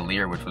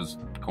chandelier, which was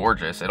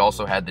gorgeous. It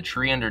also had the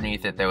tree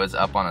underneath it that was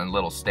up on a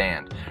little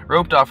stand.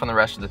 Roped off from the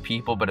rest of the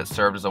people, but it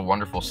served as a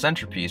wonderful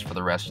centerpiece for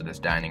the rest of this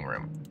dining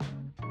room.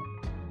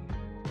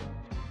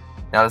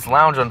 Now, this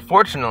lounge,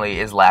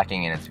 unfortunately, is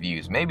lacking in its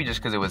views, maybe just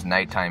because it was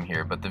nighttime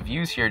here, but the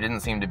views here didn't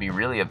seem to be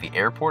really of the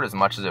airport as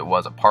much as it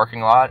was a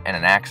parking lot and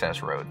an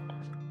access road.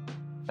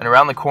 And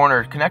around the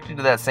corner, connected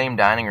to that same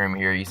dining room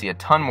here, you see a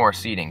ton more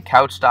seating,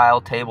 couch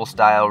style, table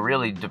style,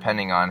 really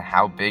depending on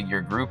how big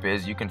your group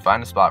is, you can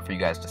find a spot for you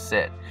guys to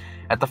sit.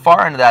 At the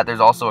far end of that,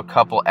 there's also a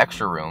couple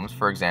extra rooms.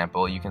 For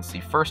example, you can see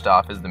first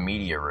off is the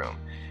media room.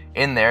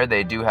 In there,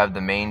 they do have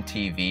the main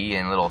TV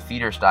and little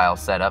theater style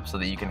setup so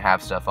that you can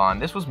have stuff on.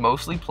 This was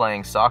mostly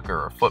playing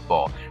soccer or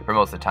football for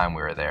most of the time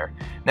we were there.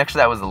 Next to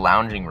that was the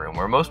lounging room,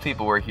 where most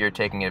people were here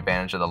taking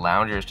advantage of the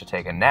loungers to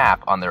take a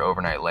nap on their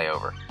overnight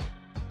layover.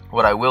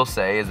 What I will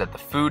say is that the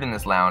food in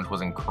this lounge was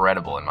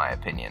incredible in my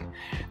opinion.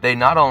 They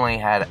not only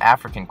had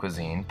African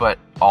cuisine, but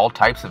all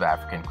types of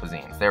African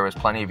cuisines. There was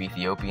plenty of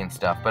Ethiopian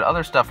stuff, but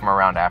other stuff from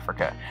around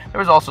Africa. There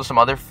was also some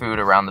other food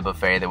around the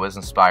buffet that was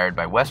inspired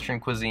by Western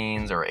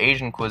cuisines or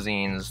Asian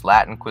cuisines,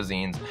 Latin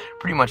cuisines,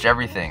 pretty much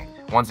everything.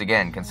 Once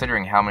again,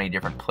 considering how many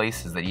different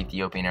places that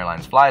Ethiopian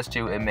Airlines flies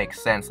to, it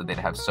makes sense that they'd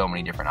have so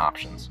many different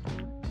options.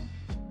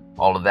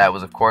 All of that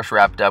was of course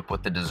wrapped up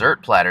with the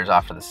dessert platters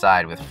off to the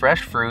side with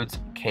fresh fruits,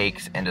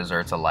 cakes, and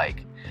desserts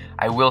alike.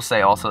 I will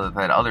say also that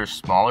that other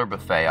smaller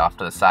buffet off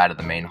to the side of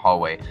the main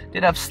hallway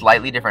did have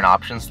slightly different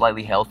options,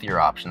 slightly healthier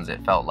options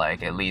it felt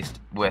like, at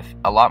least with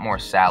a lot more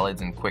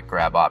salads and quick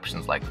grab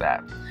options like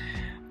that.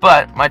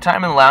 But my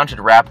time in the lounge had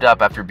wrapped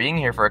up. After being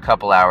here for a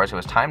couple hours, it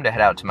was time to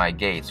head out to my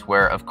gates,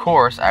 where of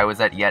course I was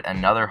at yet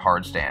another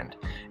hard stand,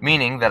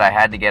 meaning that I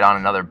had to get on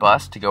another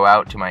bus to go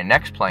out to my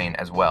next plane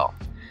as well.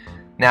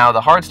 Now,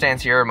 the hard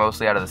stands here are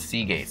mostly out of the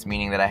C gates,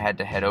 meaning that I had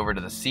to head over to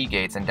the C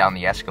gates and down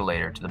the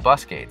escalator to the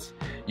bus gates.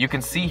 You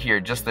can see here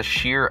just the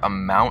sheer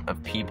amount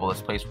of people.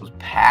 This place was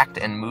packed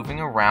and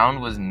moving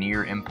around was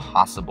near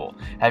impossible.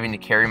 Having to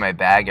carry my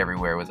bag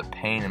everywhere was a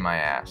pain in my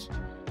ass.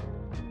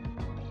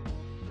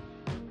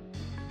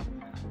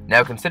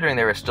 Now, considering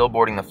they were still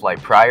boarding the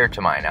flight prior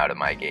to mine out at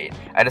my gate,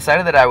 I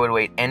decided that I would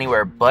wait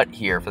anywhere but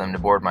here for them to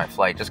board my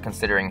flight, just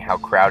considering how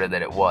crowded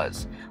that it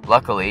was.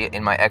 Luckily,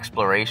 in my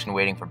exploration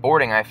waiting for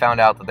boarding, I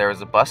found out that there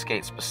was a bus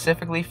gate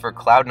specifically for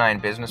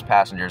Cloud9 business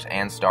passengers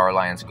and Star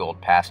Alliance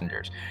Gold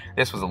passengers.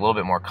 This was a little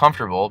bit more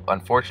comfortable.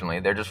 Unfortunately,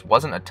 there just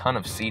wasn't a ton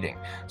of seating.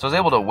 So I was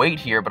able to wait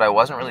here, but I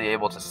wasn't really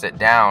able to sit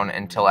down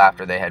until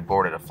after they had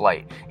boarded a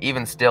flight.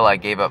 Even still, I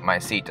gave up my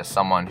seat to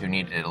someone who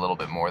needed it a little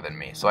bit more than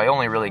me. So I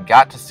only really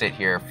got to sit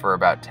here for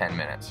about 10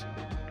 minutes.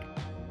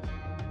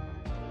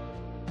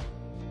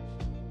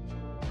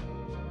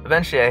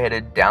 Eventually I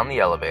headed down the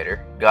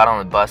elevator, got on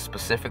the bus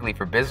specifically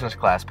for business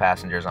class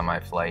passengers on my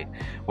flight,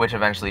 which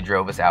eventually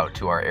drove us out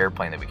to our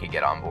airplane that we could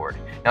get on board.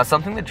 Now,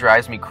 something that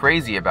drives me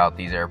crazy about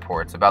these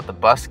airports, about the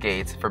bus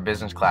gates for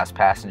business class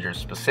passengers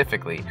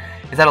specifically,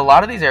 is that a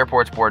lot of these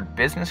airports board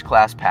business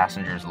class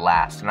passengers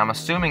last, and I'm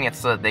assuming it's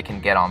so that they can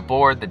get on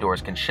board, the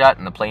doors can shut,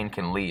 and the plane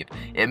can leave.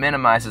 It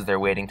minimizes their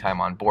waiting time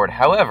on board.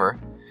 However,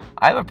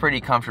 I have a pretty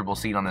comfortable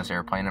seat on this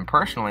airplane, and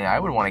personally I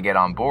would want to get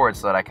on board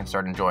so that I can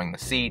start enjoying the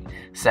seat,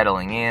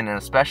 settling in, and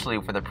especially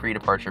for the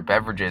pre-departure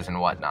beverages and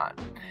whatnot.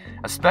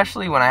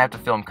 Especially when I have to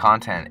film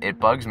content, it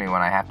bugs me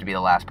when I have to be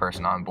the last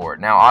person on board.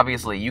 Now,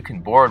 obviously, you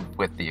can board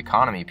with the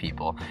economy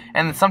people,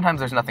 and sometimes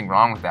there's nothing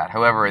wrong with that.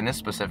 However, in this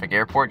specific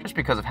airport, just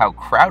because of how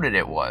crowded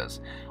it was,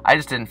 I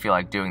just didn't feel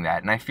like doing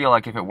that, and I feel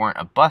like if it weren't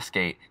a bus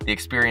gate, the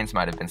experience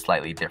might have been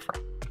slightly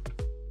different.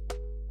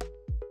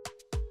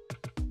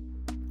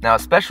 Now, a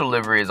special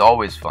livery is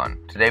always fun.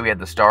 Today we had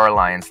the Star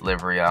Alliance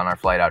livery on our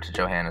flight out to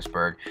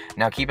Johannesburg.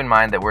 Now keep in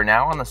mind that we're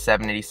now on the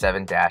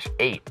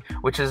 787-8,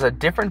 which is a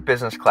different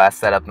business class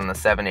setup than the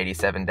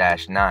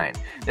 787-9.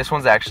 This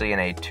one's actually in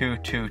a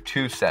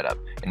 222 setup.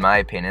 In my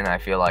opinion, I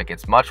feel like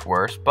it's much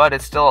worse, but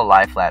it's still a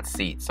lie-flat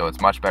seat, so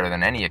it's much better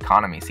than any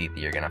economy seat that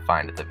you're going to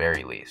find at the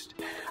very least.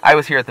 I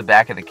was here at the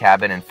back of the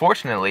cabin, and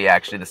fortunately,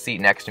 actually, the seat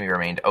next to me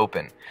remained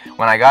open.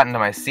 When I got into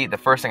my seat, the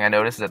first thing I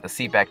noticed is that the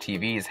seatback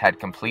TVs had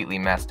completely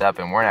messed up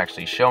and weren't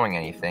actually showing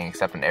anything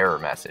except an error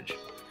message.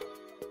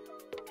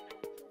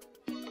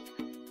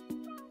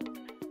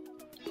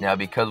 Now,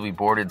 because we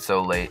boarded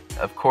so late,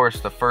 of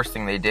course, the first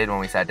thing they did when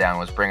we sat down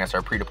was bring us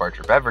our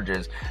pre-departure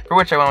beverages, for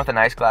which I went with a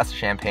nice glass of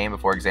champagne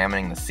before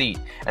examining the seat,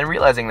 and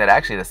realizing that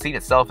actually the seat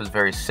itself is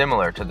very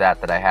similar to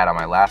that I had on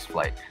my last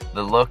flight.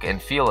 The look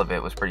and feel of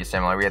it was pretty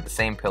similar. We had the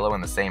same pillow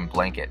and the same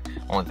blanket.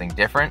 Only thing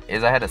different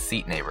is I had a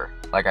seat neighbor.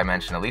 Like I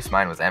mentioned, at least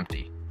mine was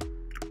empty.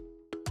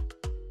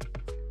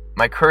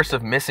 My curse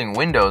of missing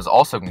windows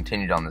also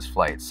continued on this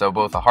flight, so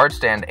both a hard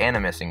stand and a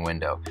missing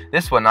window.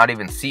 This one not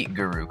even Seat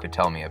Guru could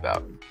tell me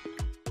about.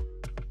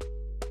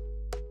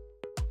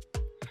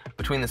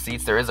 Between the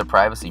seats there is a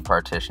privacy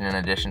partition in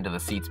addition to the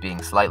seats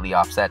being slightly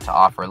offset to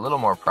offer a little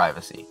more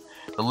privacy.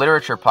 The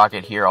literature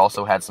pocket here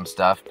also had some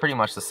stuff, pretty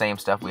much the same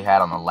stuff we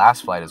had on the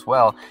last flight as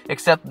well,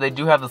 except that they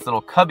do have this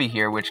little cubby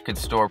here which could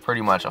store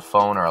pretty much a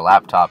phone or a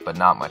laptop, but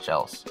not much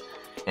else.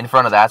 In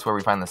front of that's where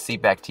we find the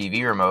seatback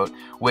TV remote,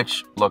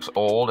 which looks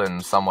old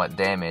and somewhat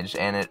damaged,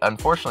 and it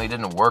unfortunately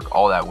didn't work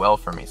all that well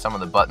for me. Some of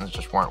the buttons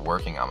just weren't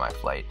working on my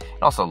flight.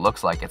 It also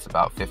looks like it's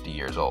about 50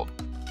 years old.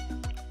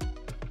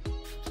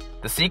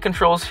 The seat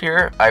controls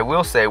here, I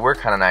will say, were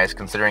kind of nice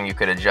considering you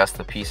could adjust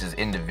the pieces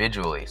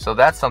individually, so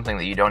that's something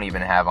that you don't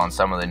even have on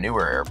some of the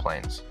newer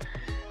airplanes.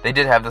 They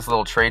did have this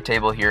little tray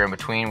table here in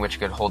between which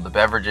could hold the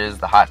beverages,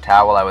 the hot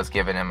towel I was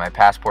given, and my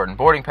passport and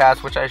boarding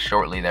pass, which I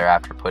shortly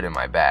thereafter put in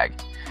my bag.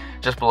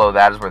 Just below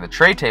that is where the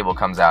tray table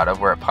comes out of,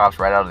 where it pops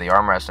right out of the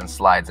armrest and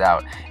slides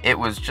out. It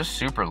was just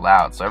super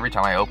loud, so every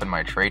time I opened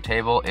my tray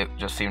table, it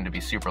just seemed to be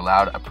super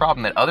loud, a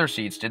problem that other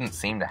seats didn't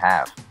seem to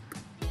have.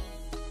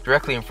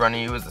 Directly in front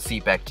of you is the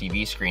seatback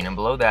TV screen, and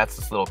below that's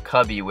this little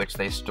cubby which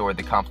they stored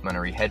the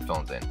complimentary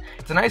headphones in.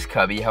 It's a nice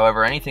cubby,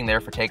 however anything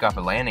there for takeoff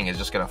and landing is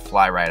just going to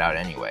fly right out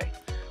anyway.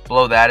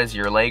 Below that is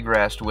your leg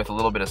rest with a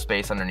little bit of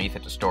space underneath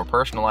it to store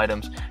personal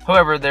items,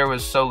 however there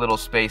was so little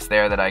space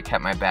there that I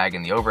kept my bag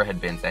in the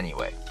overhead bins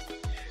anyway.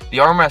 The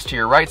armrest to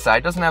your right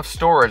side doesn't have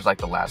storage like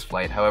the last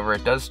flight, however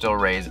it does still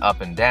raise up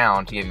and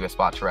down to give you a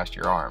spot to rest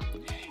your arm.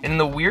 And in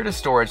the weirdest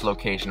storage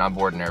location on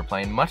board an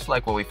airplane, much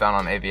like what we found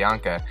on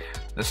Avianca,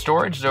 the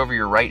storage is over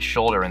your right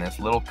shoulder in this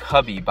little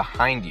cubby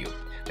behind you.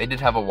 They did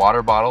have a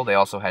water bottle, they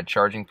also had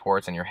charging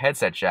ports and your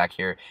headset jack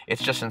here.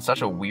 It's just in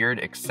such a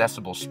weird,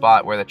 accessible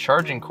spot where the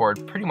charging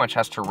cord pretty much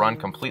has to run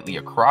completely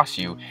across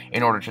you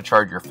in order to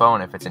charge your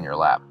phone if it's in your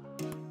lap.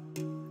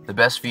 The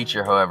best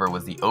feature, however,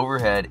 was the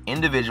overhead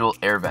individual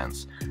air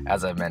vents.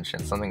 As I've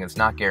mentioned, something that's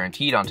not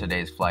guaranteed on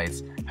today's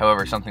flights,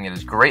 however, something that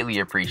is greatly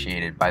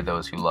appreciated by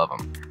those who love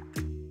them.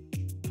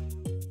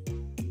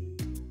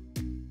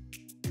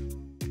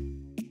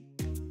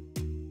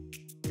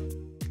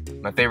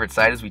 My favorite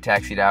sight as we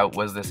taxied out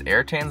was this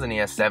Air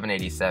Tanzania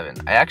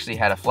 787. I actually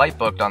had a flight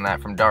booked on that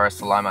from Dar es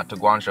Salaam to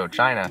Guangzhou,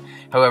 China.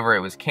 However,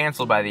 it was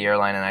canceled by the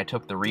airline and I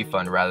took the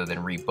refund rather than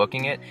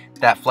rebooking it.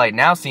 That flight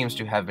now seems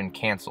to have been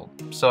canceled,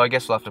 so I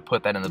guess we'll have to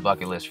put that in the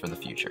bucket list for the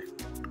future.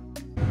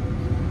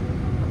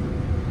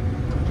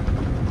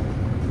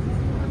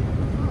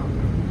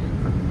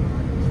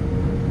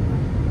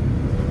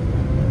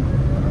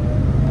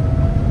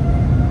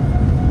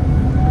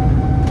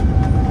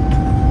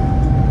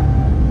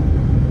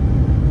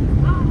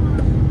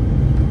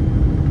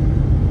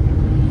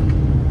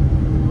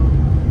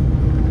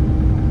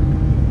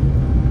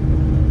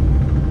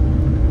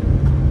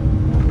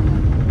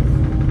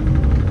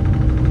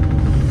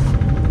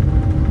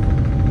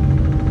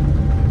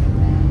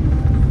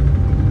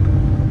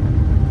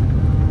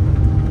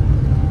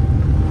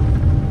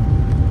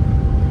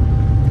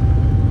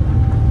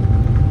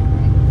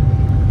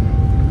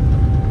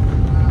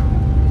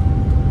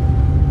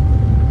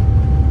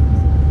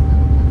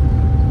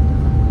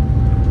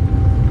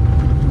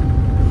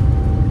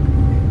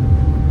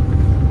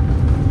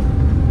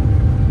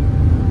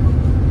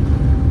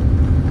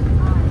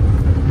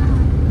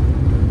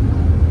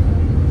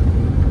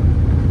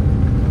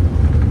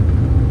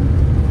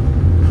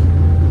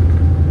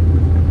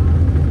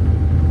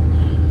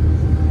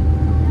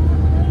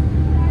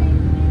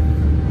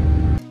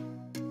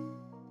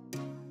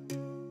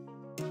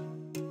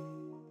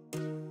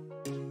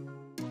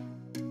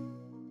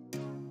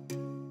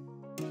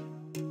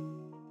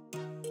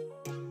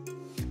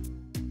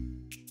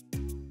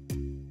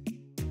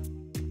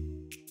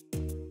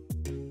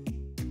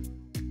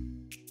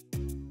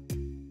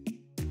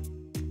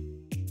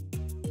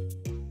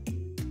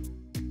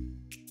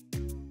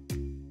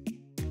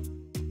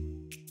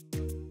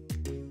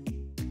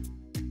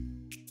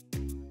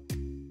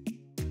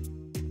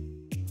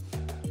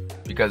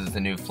 Because it's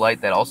a new flight,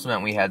 that also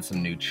meant we had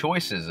some new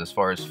choices as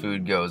far as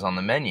food goes on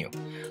the menu.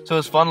 So it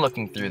was fun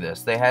looking through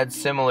this. They had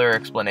similar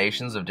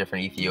explanations of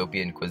different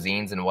Ethiopian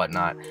cuisines and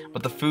whatnot,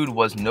 but the food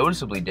was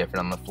noticeably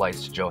different on the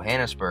flights to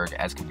Johannesburg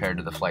as compared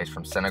to the flights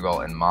from Senegal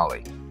and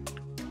Mali.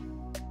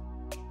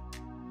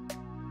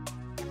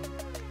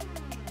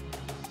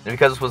 And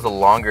because this was a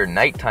longer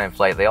nighttime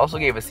flight, they also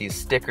gave us these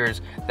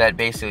stickers that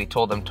basically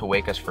told them to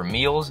wake us for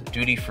meals,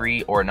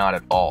 duty-free, or not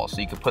at all.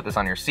 So you could put this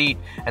on your seat,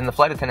 and the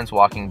flight attendants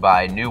walking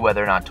by knew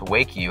whether or not to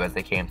wake you as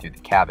they came through the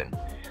cabin.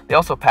 They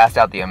also passed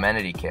out the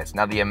amenity kits.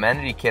 Now, the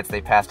amenity kits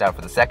they passed out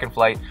for the second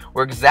flight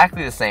were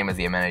exactly the same as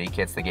the amenity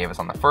kits they gave us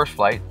on the first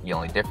flight. The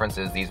only difference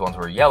is these ones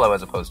were yellow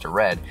as opposed to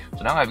red.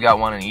 So now I've got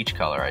one in each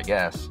color, I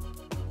guess.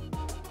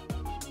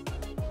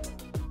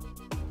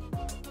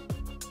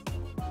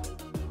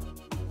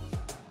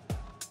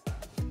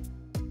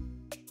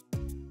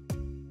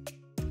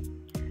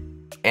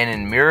 And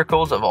in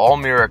miracles of all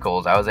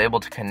miracles, I was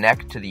able to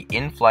connect to the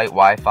in-flight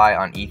Wi-Fi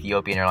on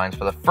Ethiopian Airlines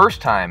for the first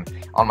time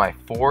on my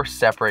 4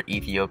 separate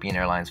Ethiopian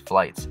Airlines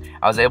flights.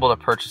 I was able to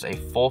purchase a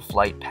full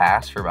flight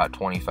pass for about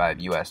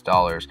 $25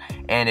 US,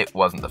 and it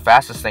wasn't the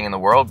fastest thing in the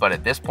world, but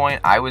at this point,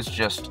 I was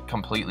just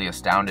completely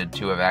astounded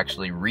to have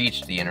actually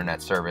reached the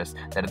internet service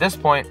that at this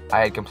point, I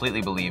had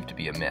completely believed to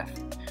be a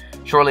myth.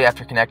 Shortly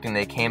after connecting,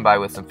 they came by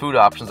with some food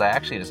options. I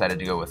actually decided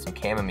to go with some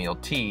chamomile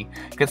tea,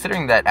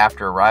 considering that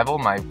after arrival,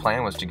 my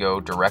plan was to go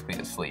directly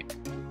to sleep.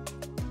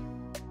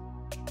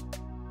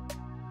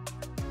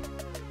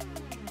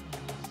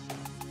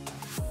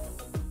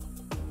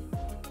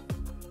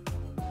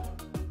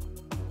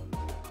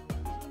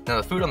 Now,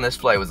 the food on this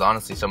flight was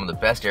honestly some of the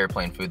best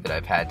airplane food that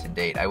I've had to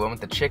date. I went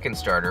with the chicken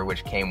starter,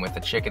 which came with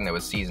the chicken that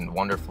was seasoned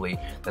wonderfully.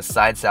 The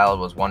side salad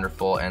was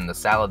wonderful, and the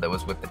salad that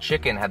was with the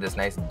chicken had this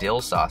nice dill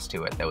sauce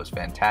to it that was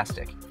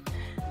fantastic.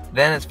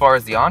 Then as far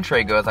as the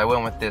entree goes, I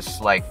went with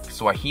this like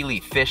Swahili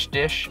fish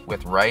dish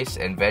with rice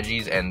and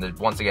veggies, and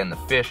once again the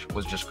fish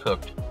was just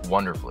cooked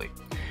wonderfully.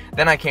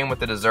 Then I came with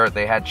the dessert.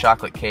 They had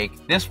chocolate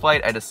cake. This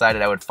flight I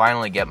decided I would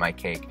finally get my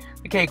cake.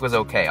 The cake was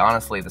okay.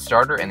 Honestly, the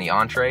starter and the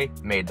entree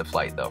made the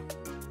flight though.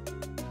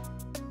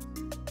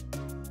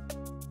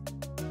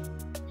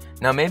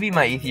 Now, maybe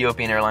my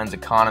Ethiopian Airlines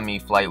economy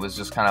flight was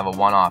just kind of a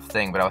one-off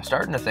thing, but I was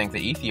starting to think that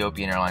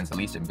Ethiopian Airlines, at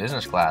least in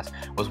business class,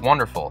 was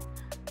wonderful.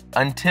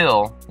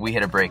 Until we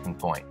hit a breaking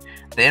point.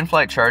 The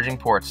in-flight charging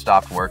port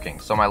stopped working,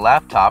 so my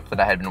laptop that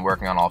I had been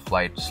working on all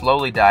flight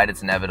slowly died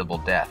its inevitable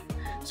death.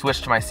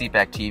 Switched to my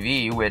seatback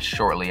TV, which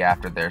shortly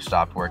after there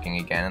stopped working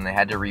again, and they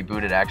had to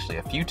reboot it actually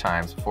a few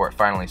times before it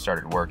finally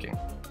started working.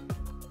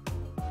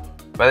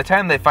 By the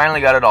time they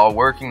finally got it all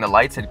working, the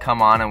lights had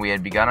come on and we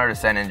had begun our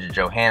descent into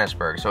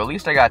Johannesburg, so at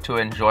least I got to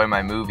enjoy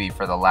my movie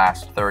for the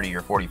last 30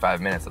 or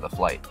 45 minutes of the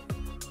flight.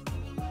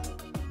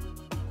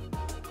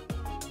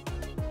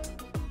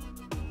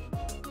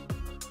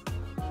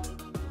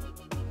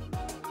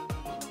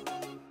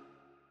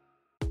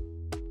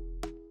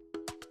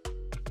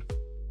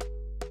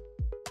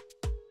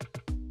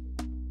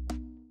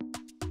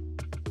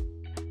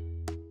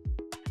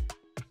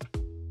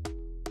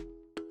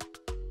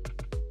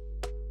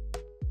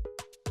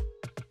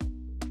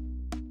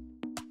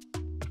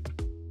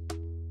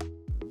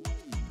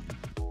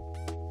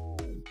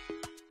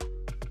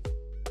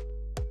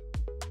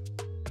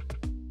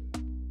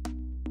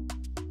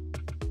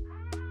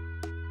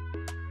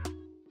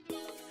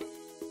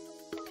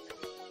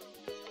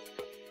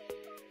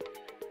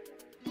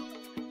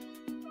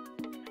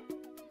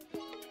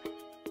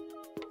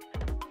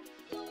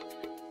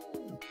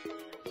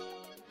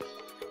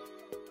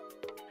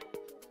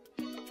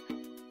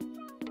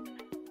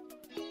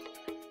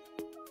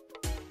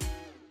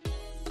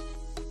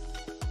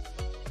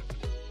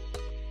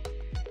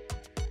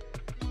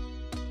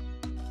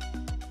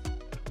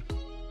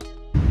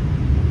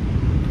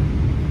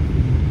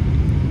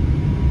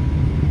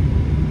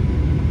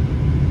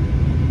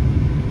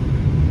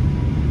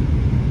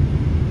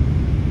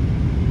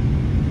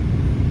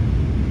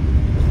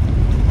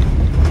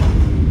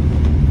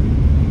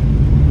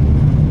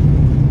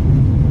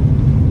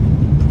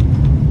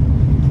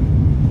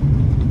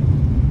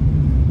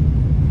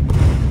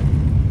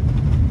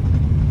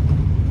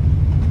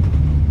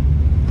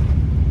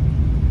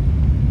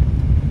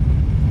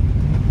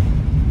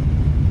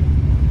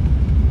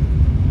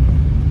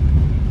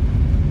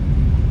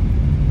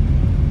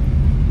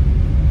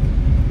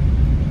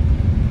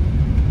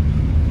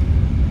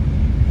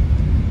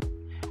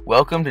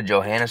 Welcome to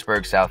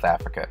Johannesburg, South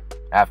Africa.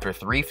 After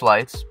 3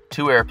 flights,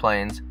 2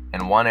 airplanes,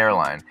 and 1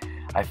 airline,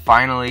 I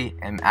finally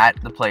am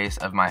at the place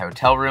of my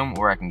hotel room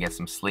where I can get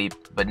some sleep,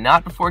 but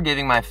not before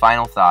giving my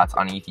final thoughts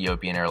on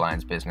Ethiopian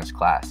Airlines business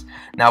class.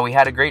 Now, we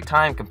had a great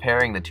time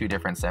comparing the 2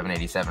 different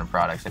 787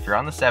 products. If you're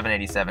on the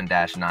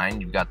 787-9,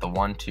 you've got the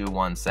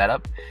 121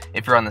 setup.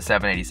 If you're on the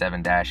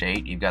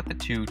 787-8, you've got the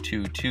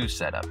 222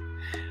 setup.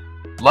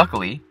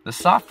 Luckily, the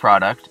soft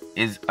product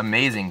is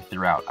amazing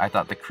throughout. I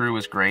thought the crew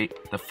was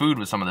great, the food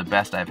was some of the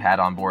best I've had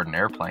on board an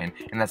airplane,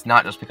 and that's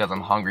not just because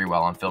I'm hungry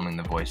while I'm filming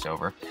the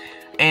voiceover.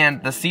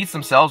 And the seats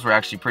themselves were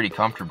actually pretty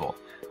comfortable.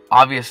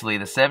 Obviously,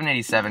 the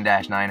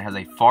 787-9 has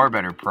a far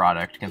better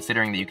product,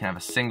 considering that you can have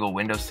a single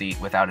window seat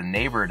without a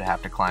neighbor to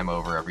have to climb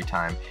over every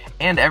time,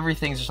 and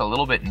everything's just a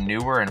little bit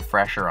newer and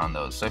fresher on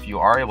those. So if you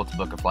are able to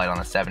book a flight on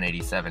the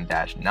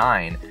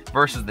 787-9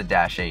 versus the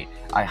 -8,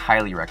 I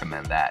highly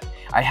recommend that.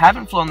 I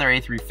haven't flown their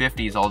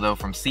A350s, although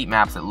from seat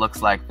maps it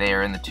looks like they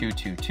are in the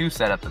 222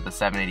 setup that the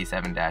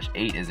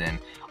 787-8 is in,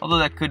 although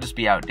that could just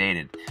be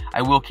outdated.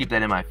 I will keep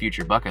that in my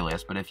future bucket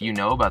list, but if you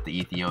know about the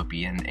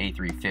Ethiopian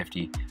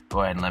A350,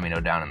 go ahead and let me know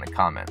down in the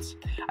comments.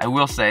 I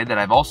will say that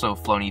I've also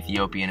flown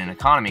Ethiopian in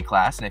economy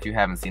class, and if you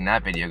haven't seen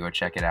that video, go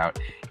check it out.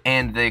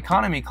 And the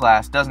economy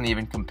class doesn't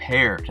even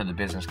compare to the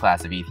business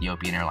class of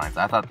Ethiopian Airlines.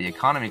 I thought the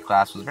economy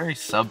class was a very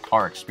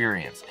subpar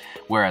experience,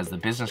 whereas the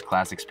business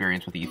class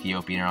experience with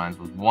Ethiopian Airlines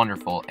was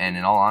wonderful, and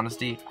in all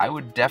honesty, I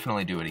would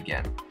definitely do it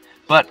again.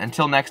 But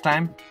until next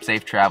time,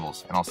 safe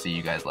travels, and I'll see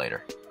you guys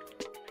later.